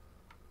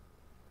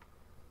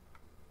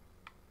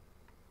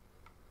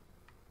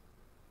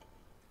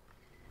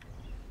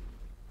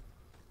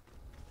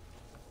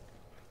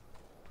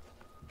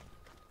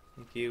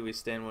 Thank you. We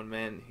stand one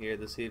man here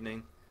this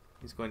evening.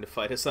 He's going to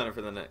fight us on it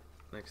for the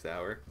next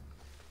hour.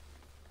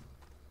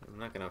 I'm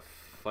not going to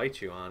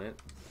fight you on it.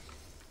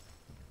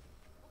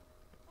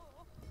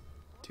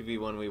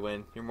 2v1 we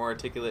win. You're more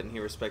articulate and he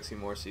respects you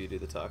more, so you do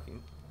the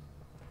talking.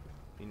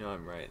 You know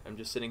I'm right. I'm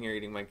just sitting here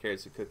eating my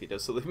carrots and cookie dough,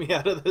 so leave me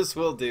out of this,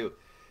 will do.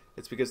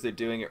 It's because they're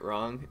doing it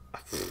wrong?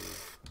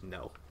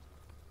 No.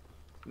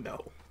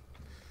 No.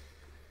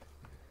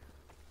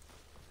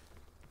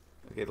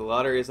 Okay, the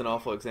lottery is an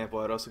awful example.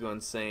 I'd also go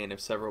insane if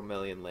several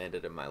million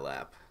landed in my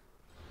lap.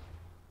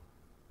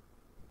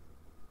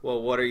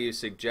 Well, what are you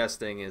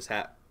suggesting is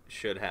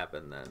should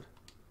happen then?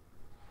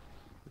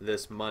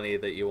 This money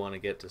that you want to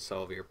get to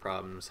solve your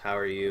problems, how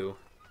are you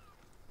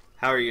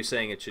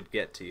saying it should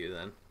get to you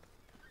then?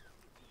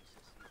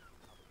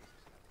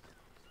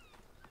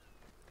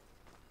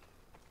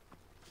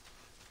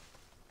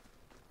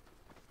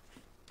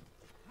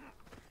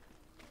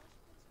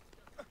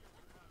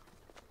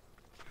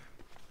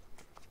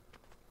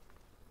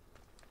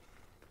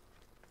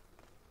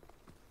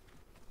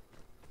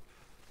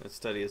 That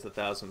study is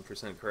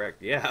 1,000%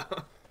 correct. Yeah.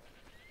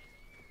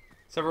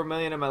 Several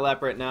million in my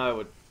lap right now, I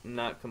would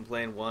not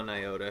complain one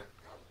iota.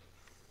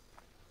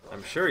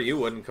 I'm sure you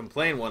wouldn't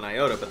complain one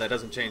iota, but that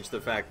doesn't change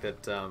the fact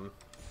that,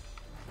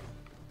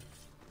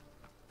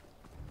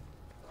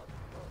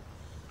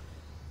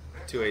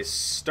 to a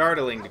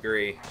startling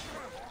degree,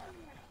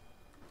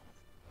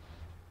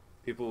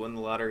 people who win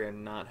the lottery are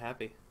not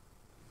happy.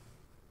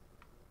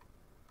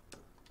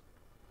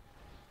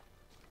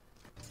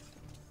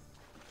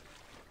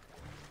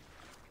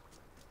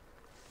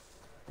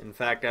 In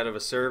fact, out of a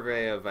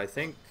survey of, I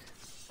think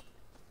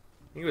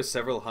it was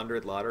several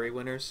hundred lottery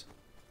winners,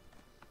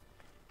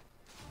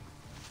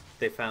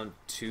 they found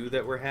 2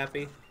 that were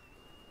happy.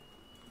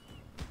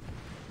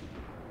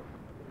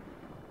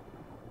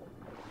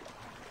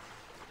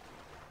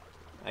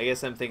 I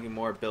guess I'm thinking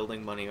more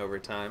building money over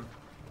time.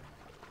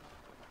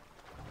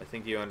 I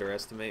think you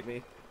underestimate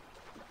me,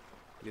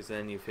 because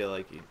then you feel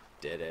like you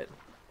did it.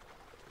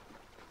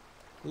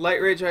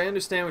 Light Rage, I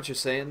understand what you're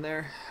saying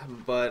there,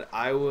 but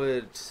I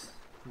would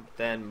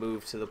then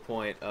move to the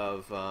point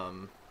of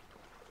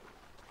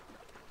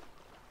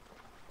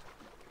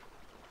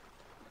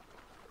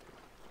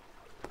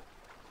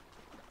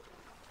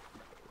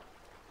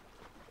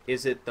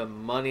is it the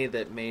money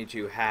that made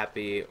you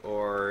happy,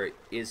 or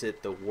is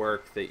it the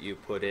work that you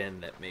put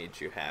in that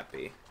made you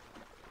happy?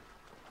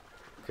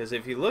 Because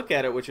if you look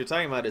at it, what you're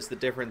talking about is the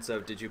difference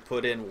of did you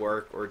put in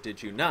work or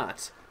did you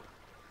not?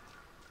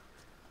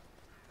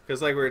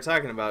 Because like we were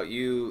talking about,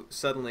 you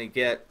suddenly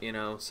get, you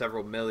know,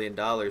 several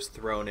 $1,000,000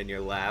 thrown in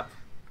your lap.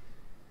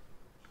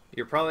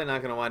 You're probably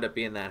not going to wind up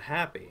being that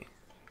happy.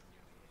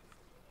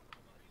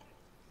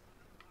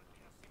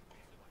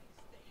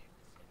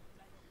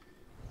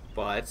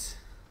 But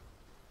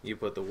you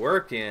put the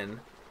work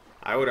in,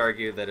 I would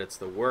argue that it's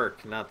the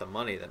work, not the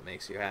money, that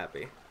makes you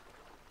happy.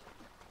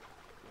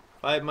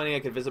 If I had money, I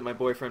could visit my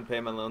boyfriend, pay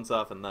my loans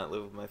off, and not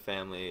live with my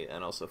family,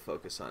 and also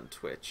focus on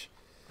Twitch.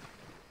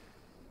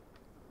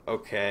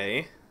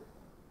 Okay.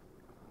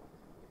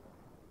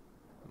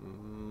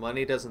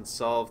 Money doesn't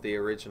solve the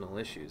original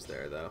issues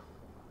there, though.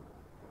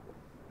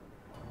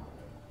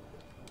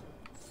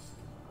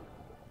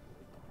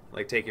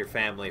 Like, take your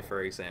family,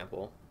 for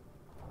example.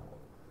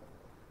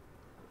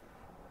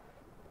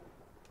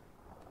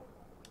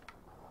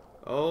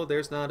 Oh,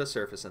 there's not a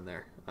surface in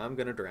there. I'm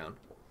gonna drown.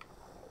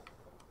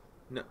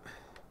 No.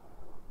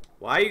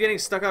 Why are you getting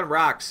stuck on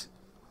rocks?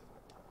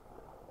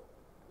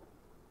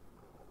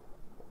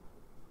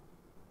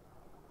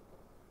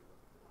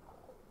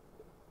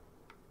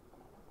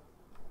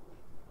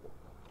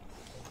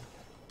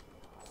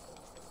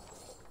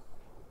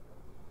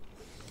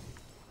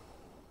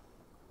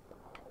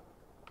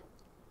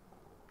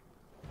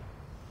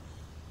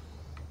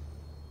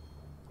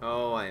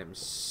 Oh, I am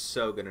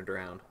so gonna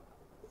drown.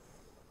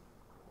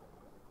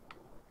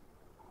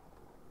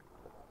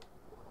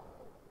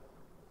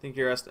 Think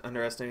you're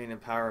underestimating the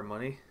power of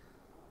money?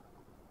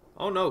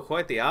 Oh no,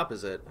 quite the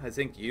opposite. I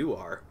think you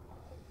are.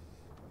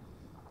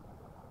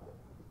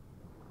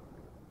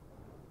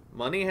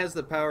 Money has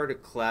the power to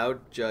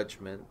cloud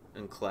judgment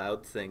and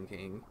cloud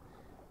thinking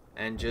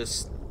and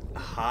just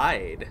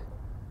hide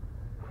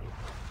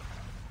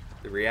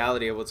the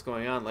reality of what's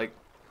going on. Like,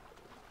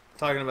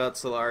 talking about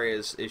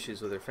Solaria's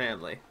issues with her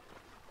family.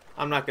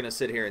 I'm not going to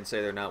sit here and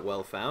say they're not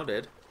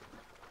well-founded,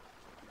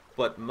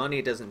 but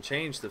money doesn't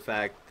change the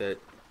fact that,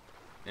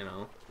 you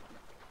know,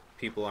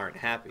 people aren't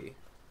happy.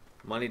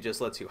 Money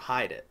just lets you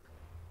hide it.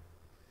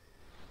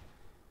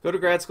 Go to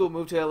grad school,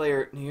 move to LA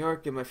or New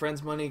York, get my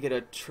friends money, get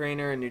a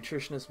trainer, a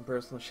nutritionist, and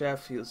personal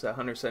chef. He was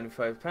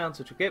 175 pounds,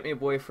 which would get me a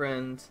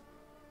boyfriend.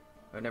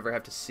 I would never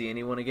have to see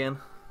anyone again.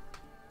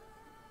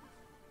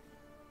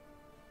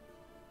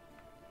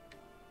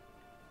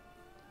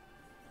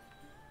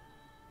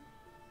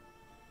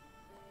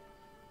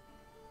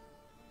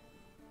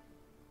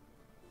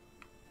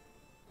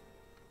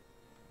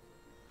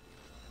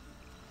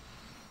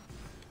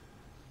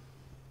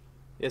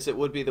 Yes, it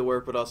would be the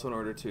work, but also in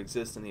order to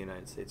exist in the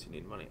United States, you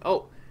need money.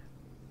 Oh,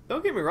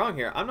 don't get me wrong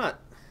here. I'm not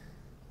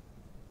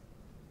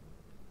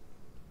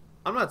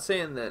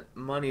saying that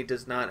money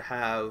does not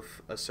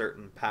have a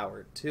certain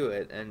power to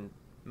it, and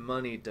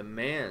money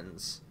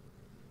demands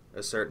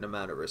a certain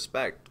amount of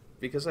respect,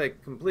 because I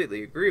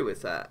completely agree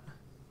with that.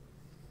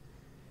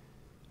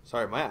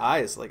 Sorry, my eye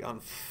is like on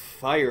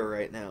fire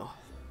right now.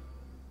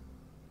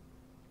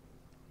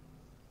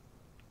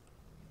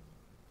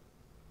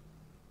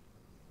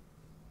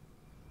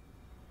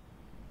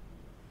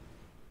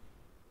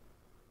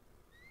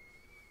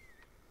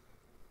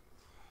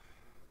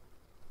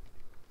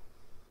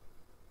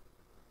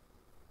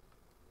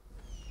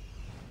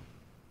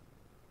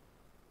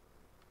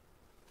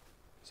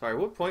 Sorry,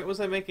 what point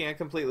was I making? I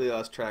completely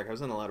lost track. I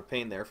was in a lot of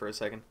pain there for a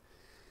second.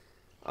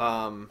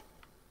 Oh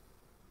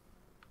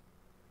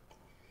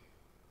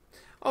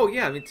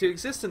yeah, I mean, to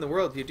exist in the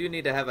world, you do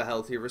need to have a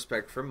healthy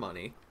respect for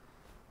money.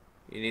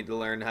 You need to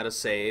learn how to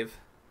save,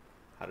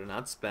 how to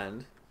not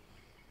spend.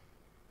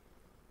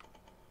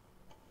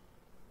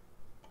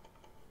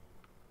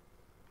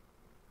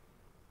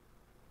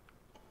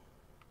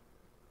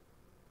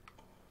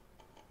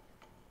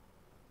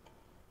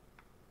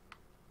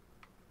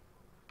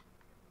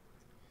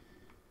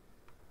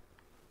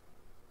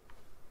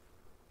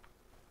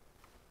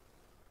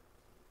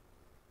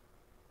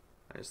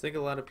 I just think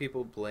a lot of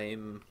people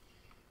blame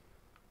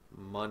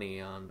money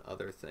on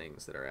other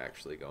things that are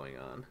actually going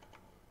on.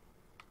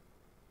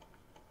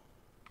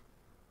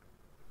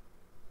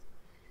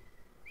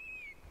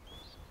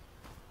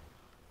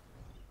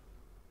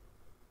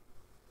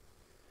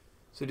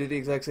 So do the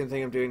exact same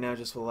thing I'm doing now,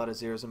 just with a lot of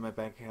zeros in my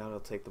bank account.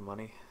 I'll take the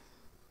money.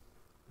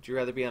 Would you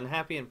rather be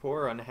unhappy and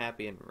poor or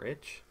unhappy and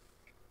rich?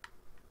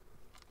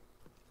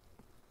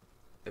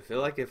 I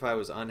feel like if I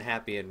was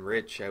unhappy and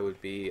rich, I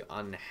would be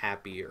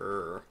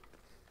unhappier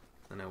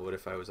than I would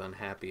if I was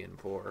unhappy and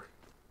poor.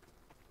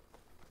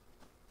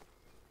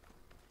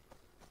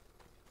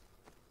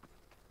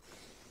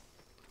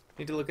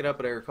 Need to look it up,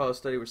 but I recall a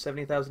study where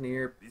 $70,000 a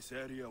year This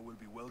area will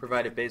be well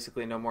provided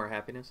basically no more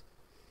happiness.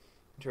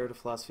 Intro to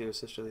Philosophy with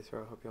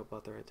SisterlyThrower. Hope you all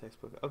bought the right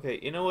textbook. Okay,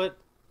 you know what,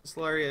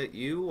 Solaria,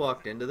 you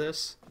walked into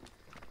this,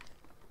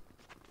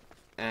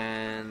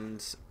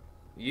 and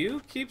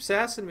you keep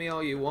sassing me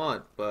all you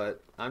want,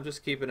 but I'm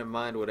just keeping in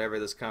mind whatever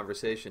this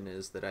conversation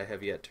is that I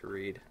have yet to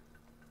read.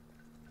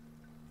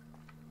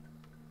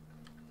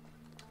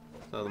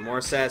 So the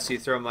more sass you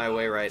throw my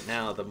way right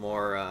now, the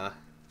more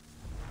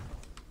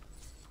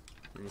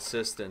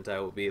insistent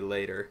I will be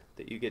later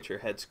that you get your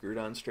head screwed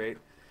on straight.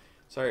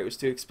 Sorry, it was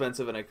too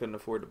expensive and I couldn't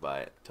afford to buy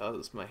it.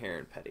 Tosses my hair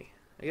and petty.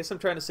 I guess I'm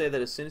trying to say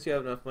that as soon as you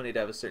have enough money to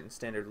have a certain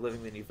standard of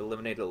living, then you've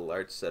eliminated a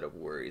large set of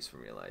worries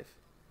from your life.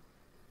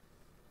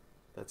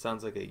 That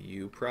sounds like a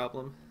you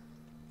problem.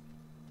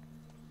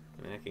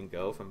 I mean, I can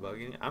go if I'm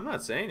bugging you. I'm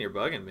not saying you're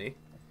bugging me.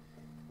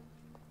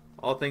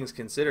 All things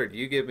considered,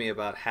 you give me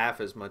about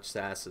half as much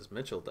sass as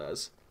Mitchell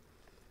does.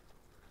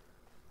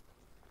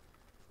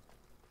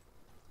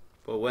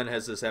 But when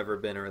has this ever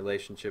been a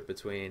relationship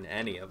between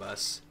any of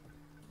us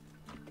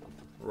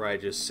where I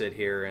just sit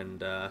here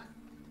and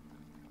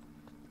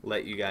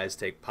let you guys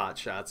take pot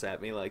shots at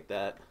me like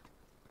that?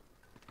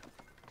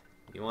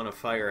 You want to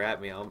fire at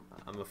me, I'm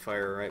going to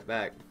fire right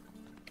back.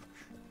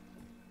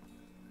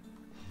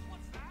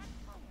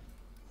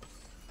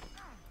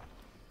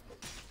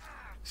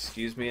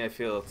 Excuse me, I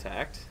feel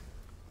attacked.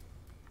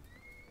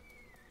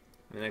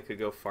 I mean, I could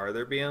go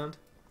farther beyond.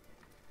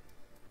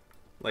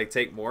 Like,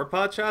 take more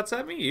pot shots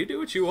at me? You do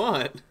what you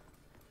want.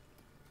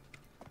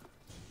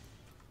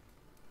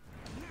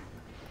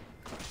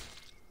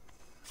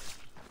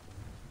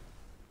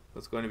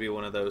 It's going to be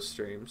one of those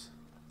streams.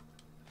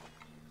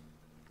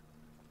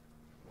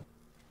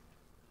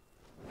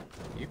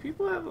 You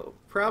people have a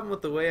problem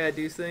with the way I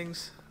do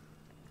things?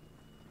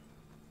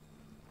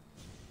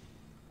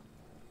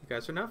 You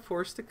guys are not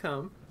forced to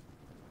come.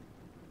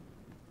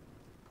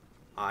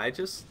 I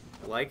just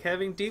like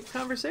having deep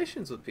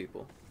conversations with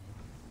people.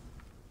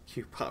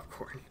 Cute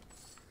popcorn.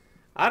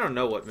 I don't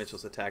know what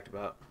Mitchell's attacked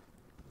about.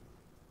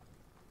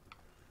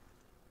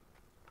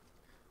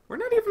 We're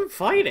not even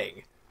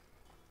fighting.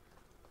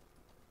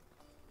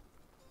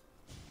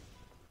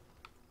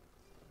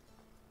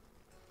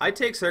 I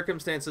take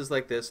circumstances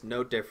like this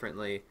no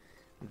differently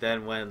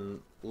than when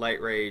Light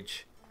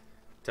Rage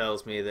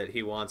tells me that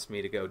he wants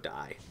me to go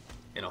die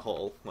in a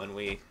hole when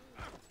we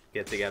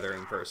get together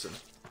in person.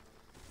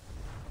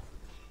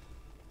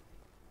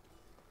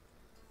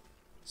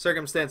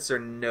 Circumstances are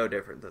no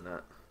different than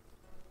that.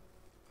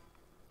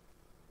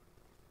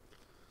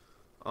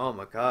 Oh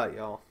my god,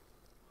 y'all.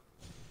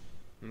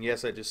 And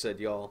yes, I just said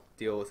y'all.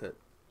 Deal with it.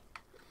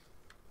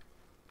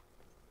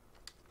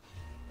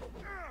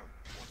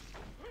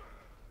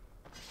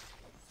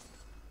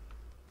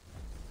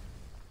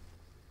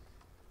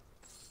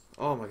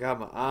 Oh my god,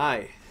 my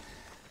eye.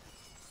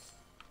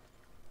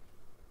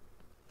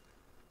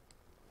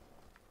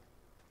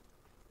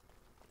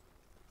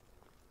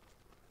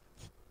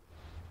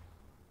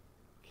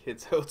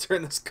 Kids, I'll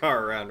turn this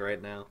car around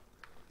right now.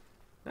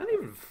 Not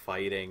even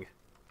fighting.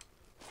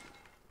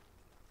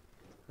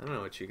 I don't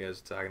know what you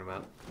guys are talking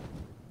about.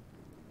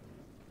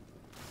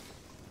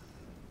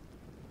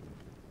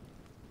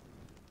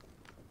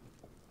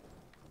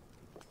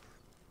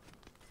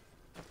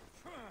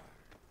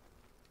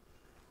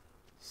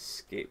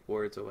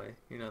 Skateboards away.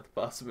 You're not the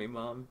boss of me,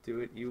 Mom. Do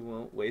it. You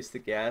won't waste the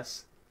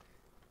gas.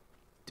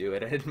 Do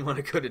it. I didn't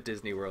want to go to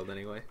Disney World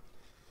anyway.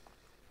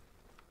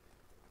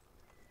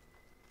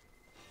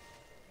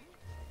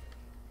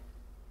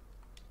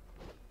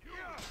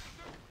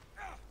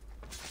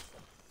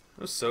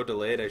 I was so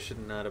delayed, I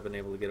should not have been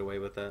able to get away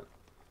with that.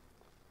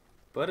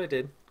 But I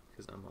did,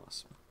 because I'm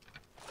awesome.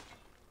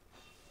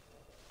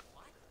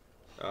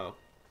 Oh.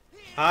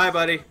 Hi,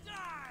 buddy.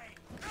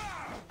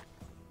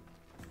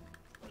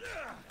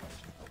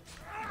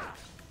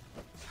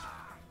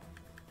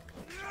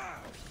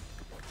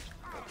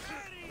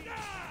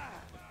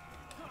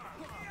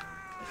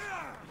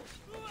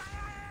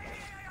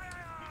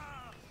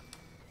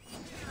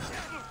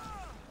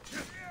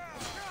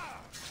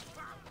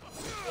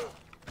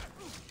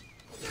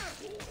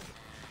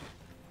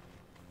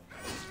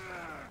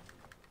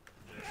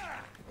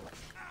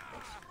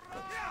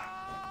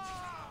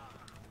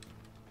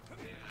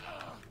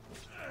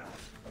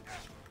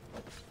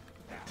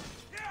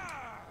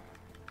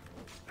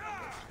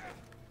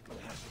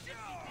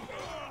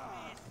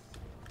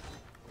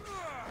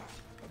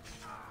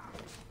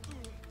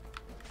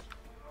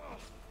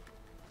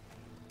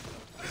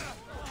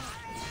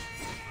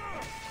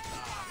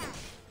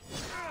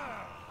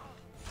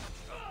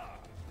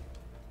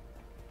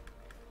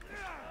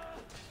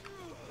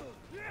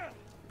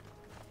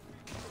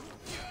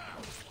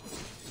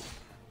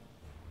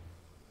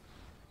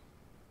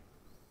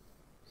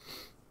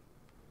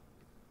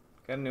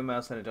 Got a new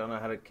mouse and I don't know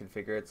how to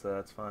configure it, so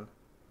that's fun.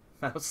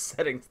 Mouse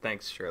settings,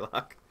 thanks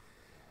Sherlock.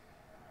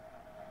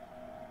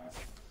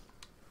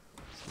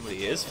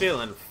 Somebody is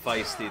feeling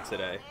feisty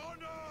today.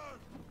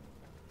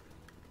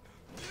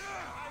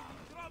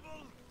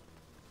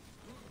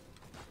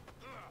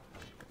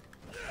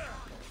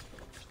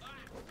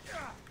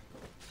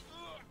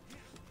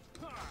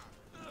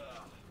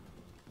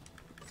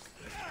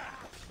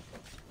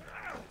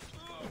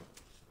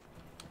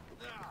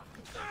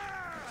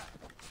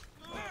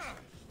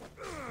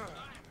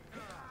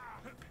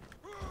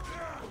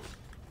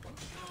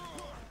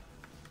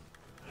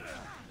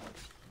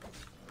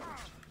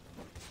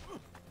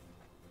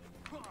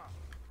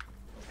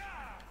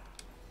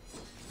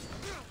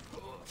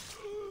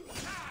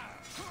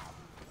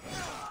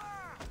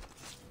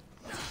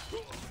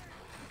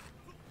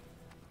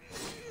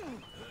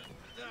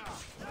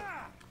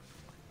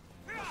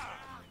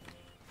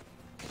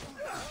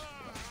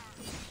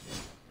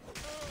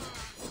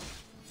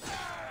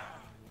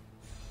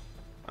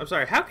 I'm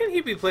sorry, how can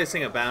he be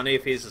placing a bounty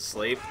if he's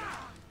asleep?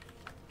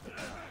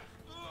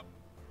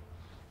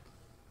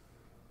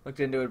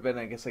 Looked into it, but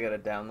I guess I gotta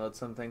download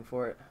something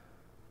for it.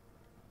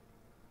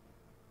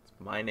 It's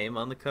my name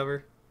on the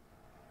cover.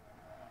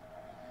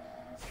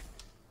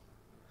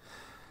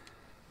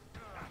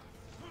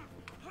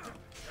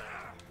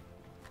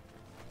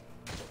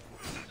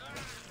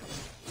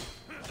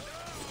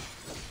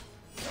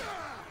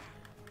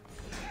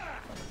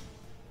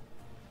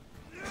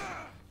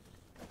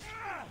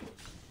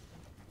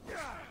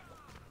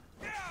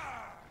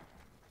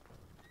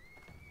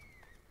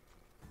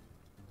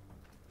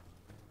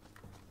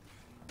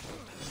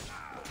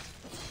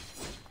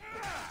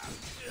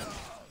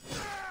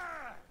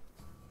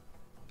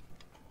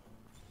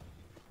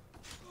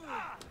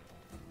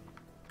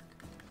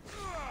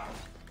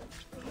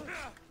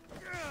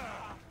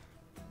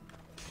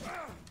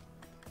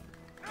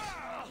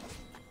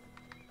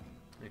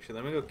 Actually,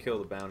 let me go kill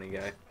the bounty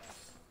guy.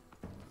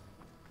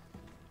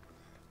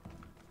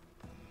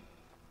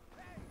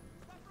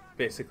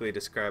 Basically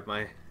describe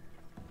my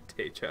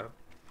day job.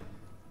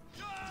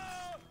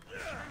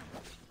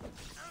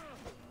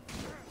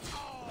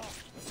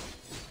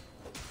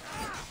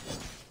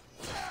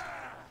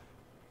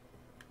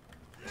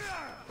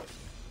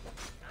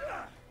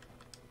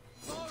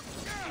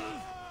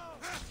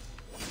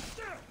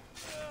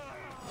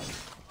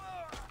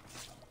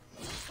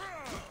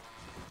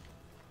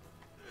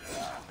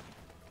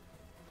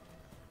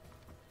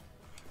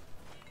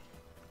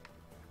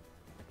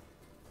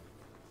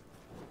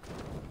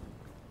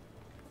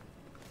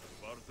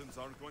 Germans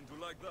aren't going to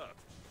like that.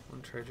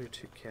 One treasure,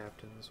 two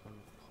captains, one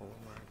pole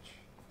march.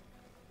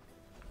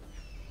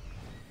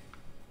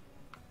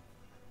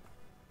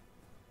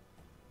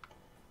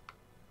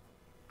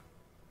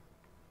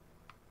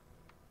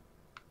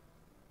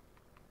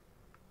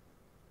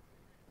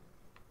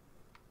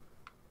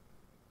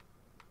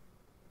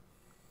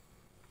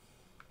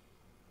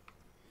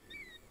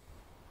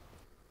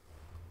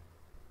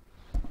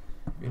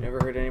 You never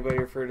heard anybody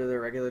refer to their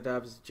regular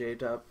job as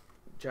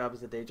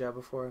a day job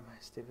before? Am I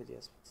stupid?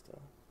 Yes, but still.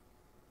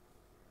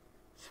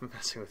 I'm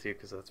messing with you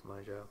because that's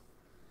my job.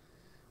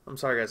 I'm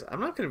sorry, guys.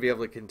 I'm not going to be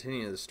able to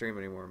continue the stream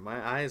anymore.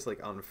 My eye is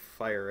like on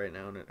fire right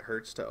now, and it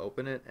hurts to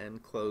open it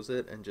and close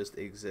it and just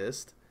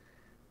exist.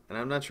 And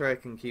I'm not sure I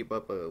can keep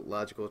up a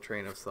logical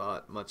train of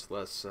thought, much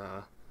less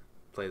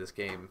play this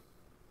game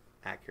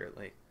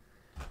accurately.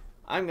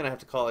 I'm going to have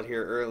to call it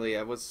here early.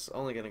 I was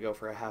only going to go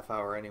for a half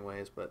hour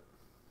anyways, but...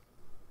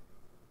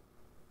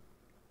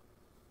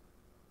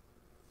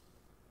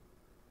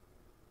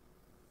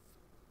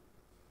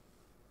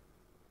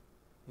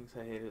 Thinks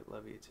I hate it,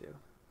 love you too.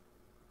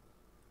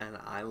 And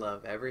I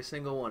love every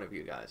single one of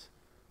you guys.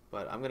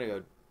 But I'm going to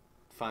go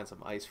find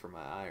some ice for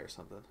my eye or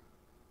something.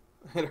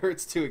 It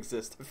hurts to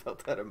exist. I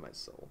felt that in my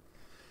soul.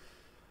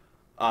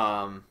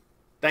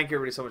 Thank you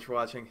everybody so much for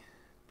watching.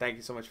 Thank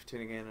you so much for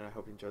tuning in, and I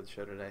hope you enjoyed the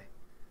show today.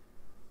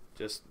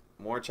 Just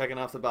more checking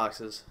off the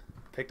boxes.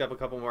 Picked up a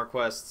couple more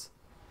quests.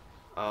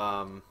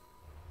 Bird,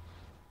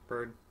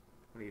 what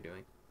are you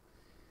doing?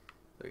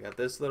 So we got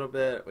this little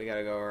bit. We got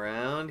to go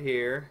around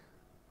here.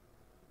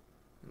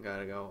 We got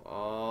to go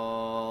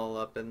all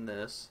up in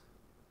this.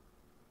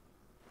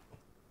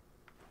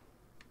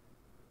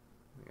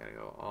 We got to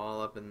go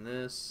all up in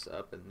this,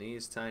 up in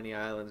these tiny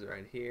islands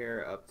right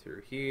here, up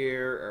through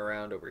here,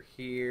 around over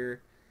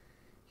here,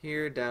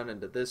 here, down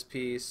into this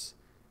piece,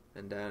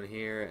 and down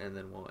here, and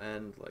then we'll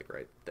end like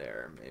right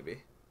there,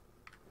 maybe.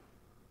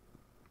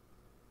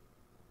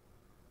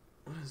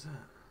 What is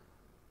that?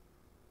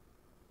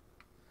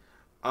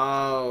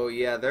 Oh,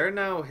 yeah, there are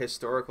now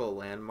historical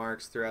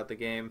landmarks throughout the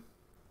game.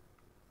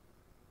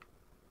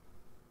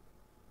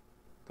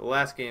 The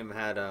last game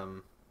had,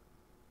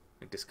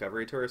 like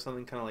Discovery Tour or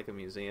something, kind of like a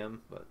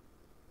museum, but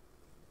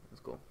it was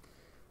cool.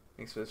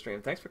 Thanks for the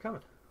stream. Thanks for coming.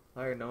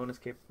 Liar, no one is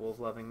capable of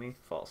loving me.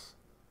 False.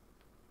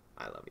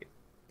 I love you.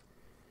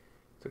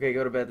 It's okay,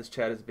 go to bed. This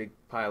chat is a big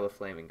pile of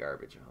flaming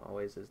garbage.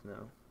 Always is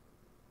no.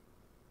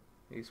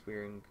 He's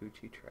wearing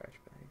Gucci trash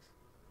bags.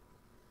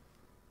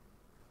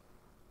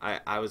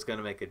 I was going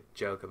to make a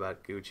joke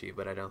about Gucci,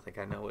 but I don't think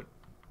I know what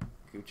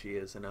Gucci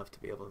is enough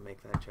to be able to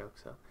make that joke,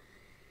 so...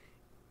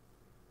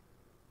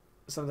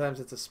 Sometimes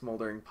it's a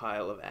smoldering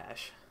pile of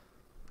ash.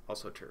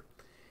 Also true.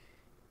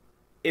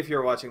 If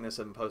you're watching this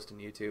and post on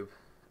YouTube,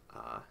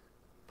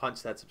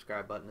 punch that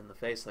subscribe button in the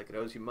face like it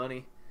owes you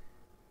money.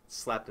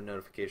 Slap the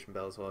notification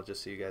bell as well,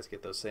 just so you guys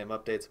get those same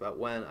updates about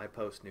when I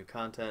post new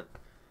content.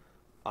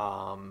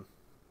 I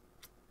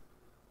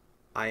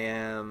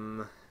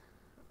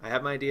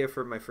have my idea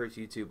for my first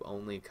YouTube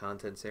only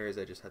content series.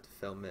 I just have to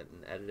film it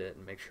and edit it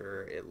and make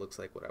sure it looks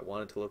like what I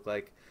want it to look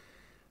like.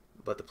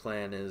 But the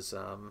plan is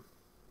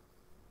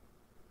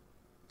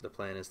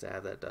to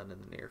have that done in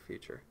the near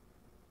future.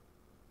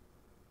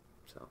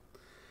 So,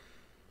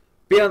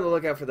 be on the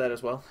lookout for that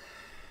as well.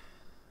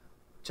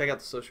 Check out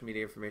the social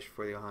media information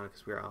for the Ohana,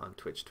 because we are on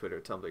Twitch,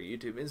 Twitter, Tumblr,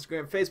 YouTube,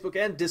 Instagram, Facebook,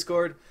 and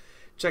Discord.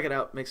 Check it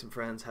out, make some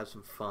friends, have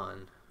some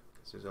fun,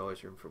 because there's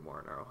always room for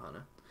more in our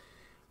Ohana.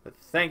 But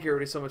thank you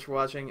everybody so much for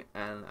watching,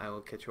 and I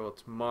will catch you all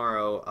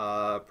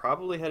tomorrow.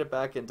 Probably headed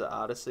back into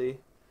Odyssey,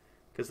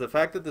 because the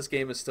fact that this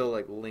game is still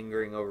like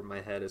lingering over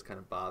my head is kind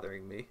of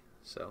bothering me.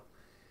 So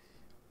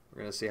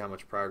we're going to see how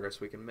much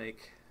progress we can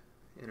make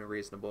in a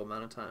reasonable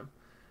amount of time.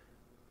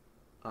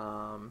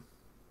 Yeah,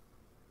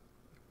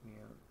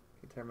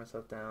 I can tear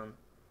myself down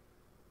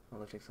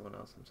while lifting someone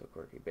else. I'm so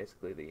quirky.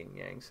 Basically the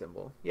yin-yang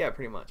symbol. Yeah,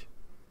 pretty much.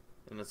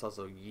 And it's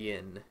also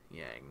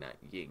yin-yang, not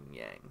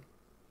yin-yang.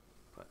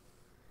 But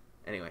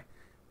anyway,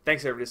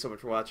 thanks everybody so much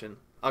for watching.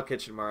 I'll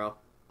catch you tomorrow.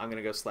 I'm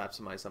going to go slap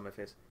some ice on my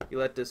face. You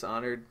let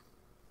Dishonored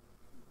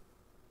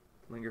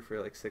linger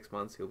for like 6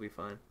 months, you'll be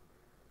fine.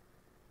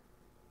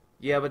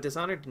 Yeah, but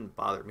Dishonored didn't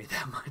bother me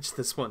that much.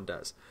 This one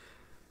does.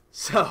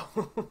 So,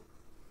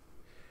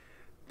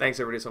 thanks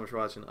everybody so much for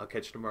watching. I'll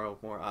catch you tomorrow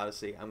with more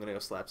Odyssey. I'm going to go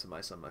slap some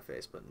ice on my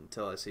face. But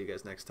until I see you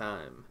guys next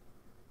time,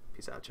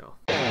 peace out, y'all.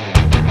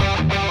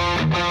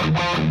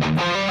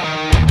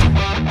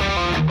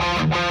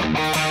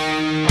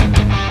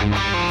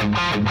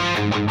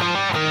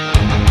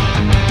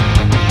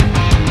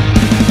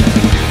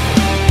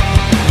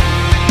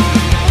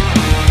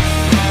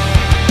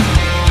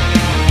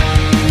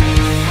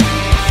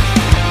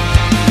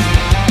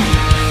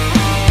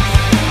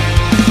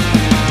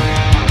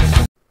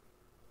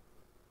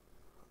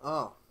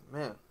 Oh,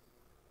 man.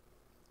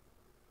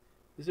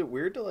 Is it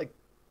weird to, like,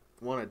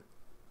 want to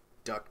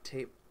duct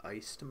tape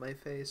ice to my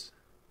face?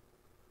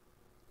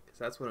 Because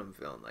that's what I'm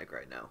feeling like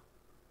right now.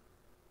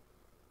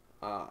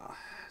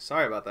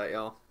 Sorry about that,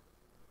 y'all.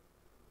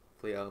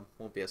 Hopefully,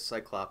 won't be a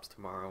Cyclops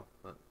tomorrow,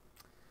 but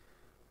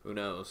who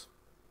knows.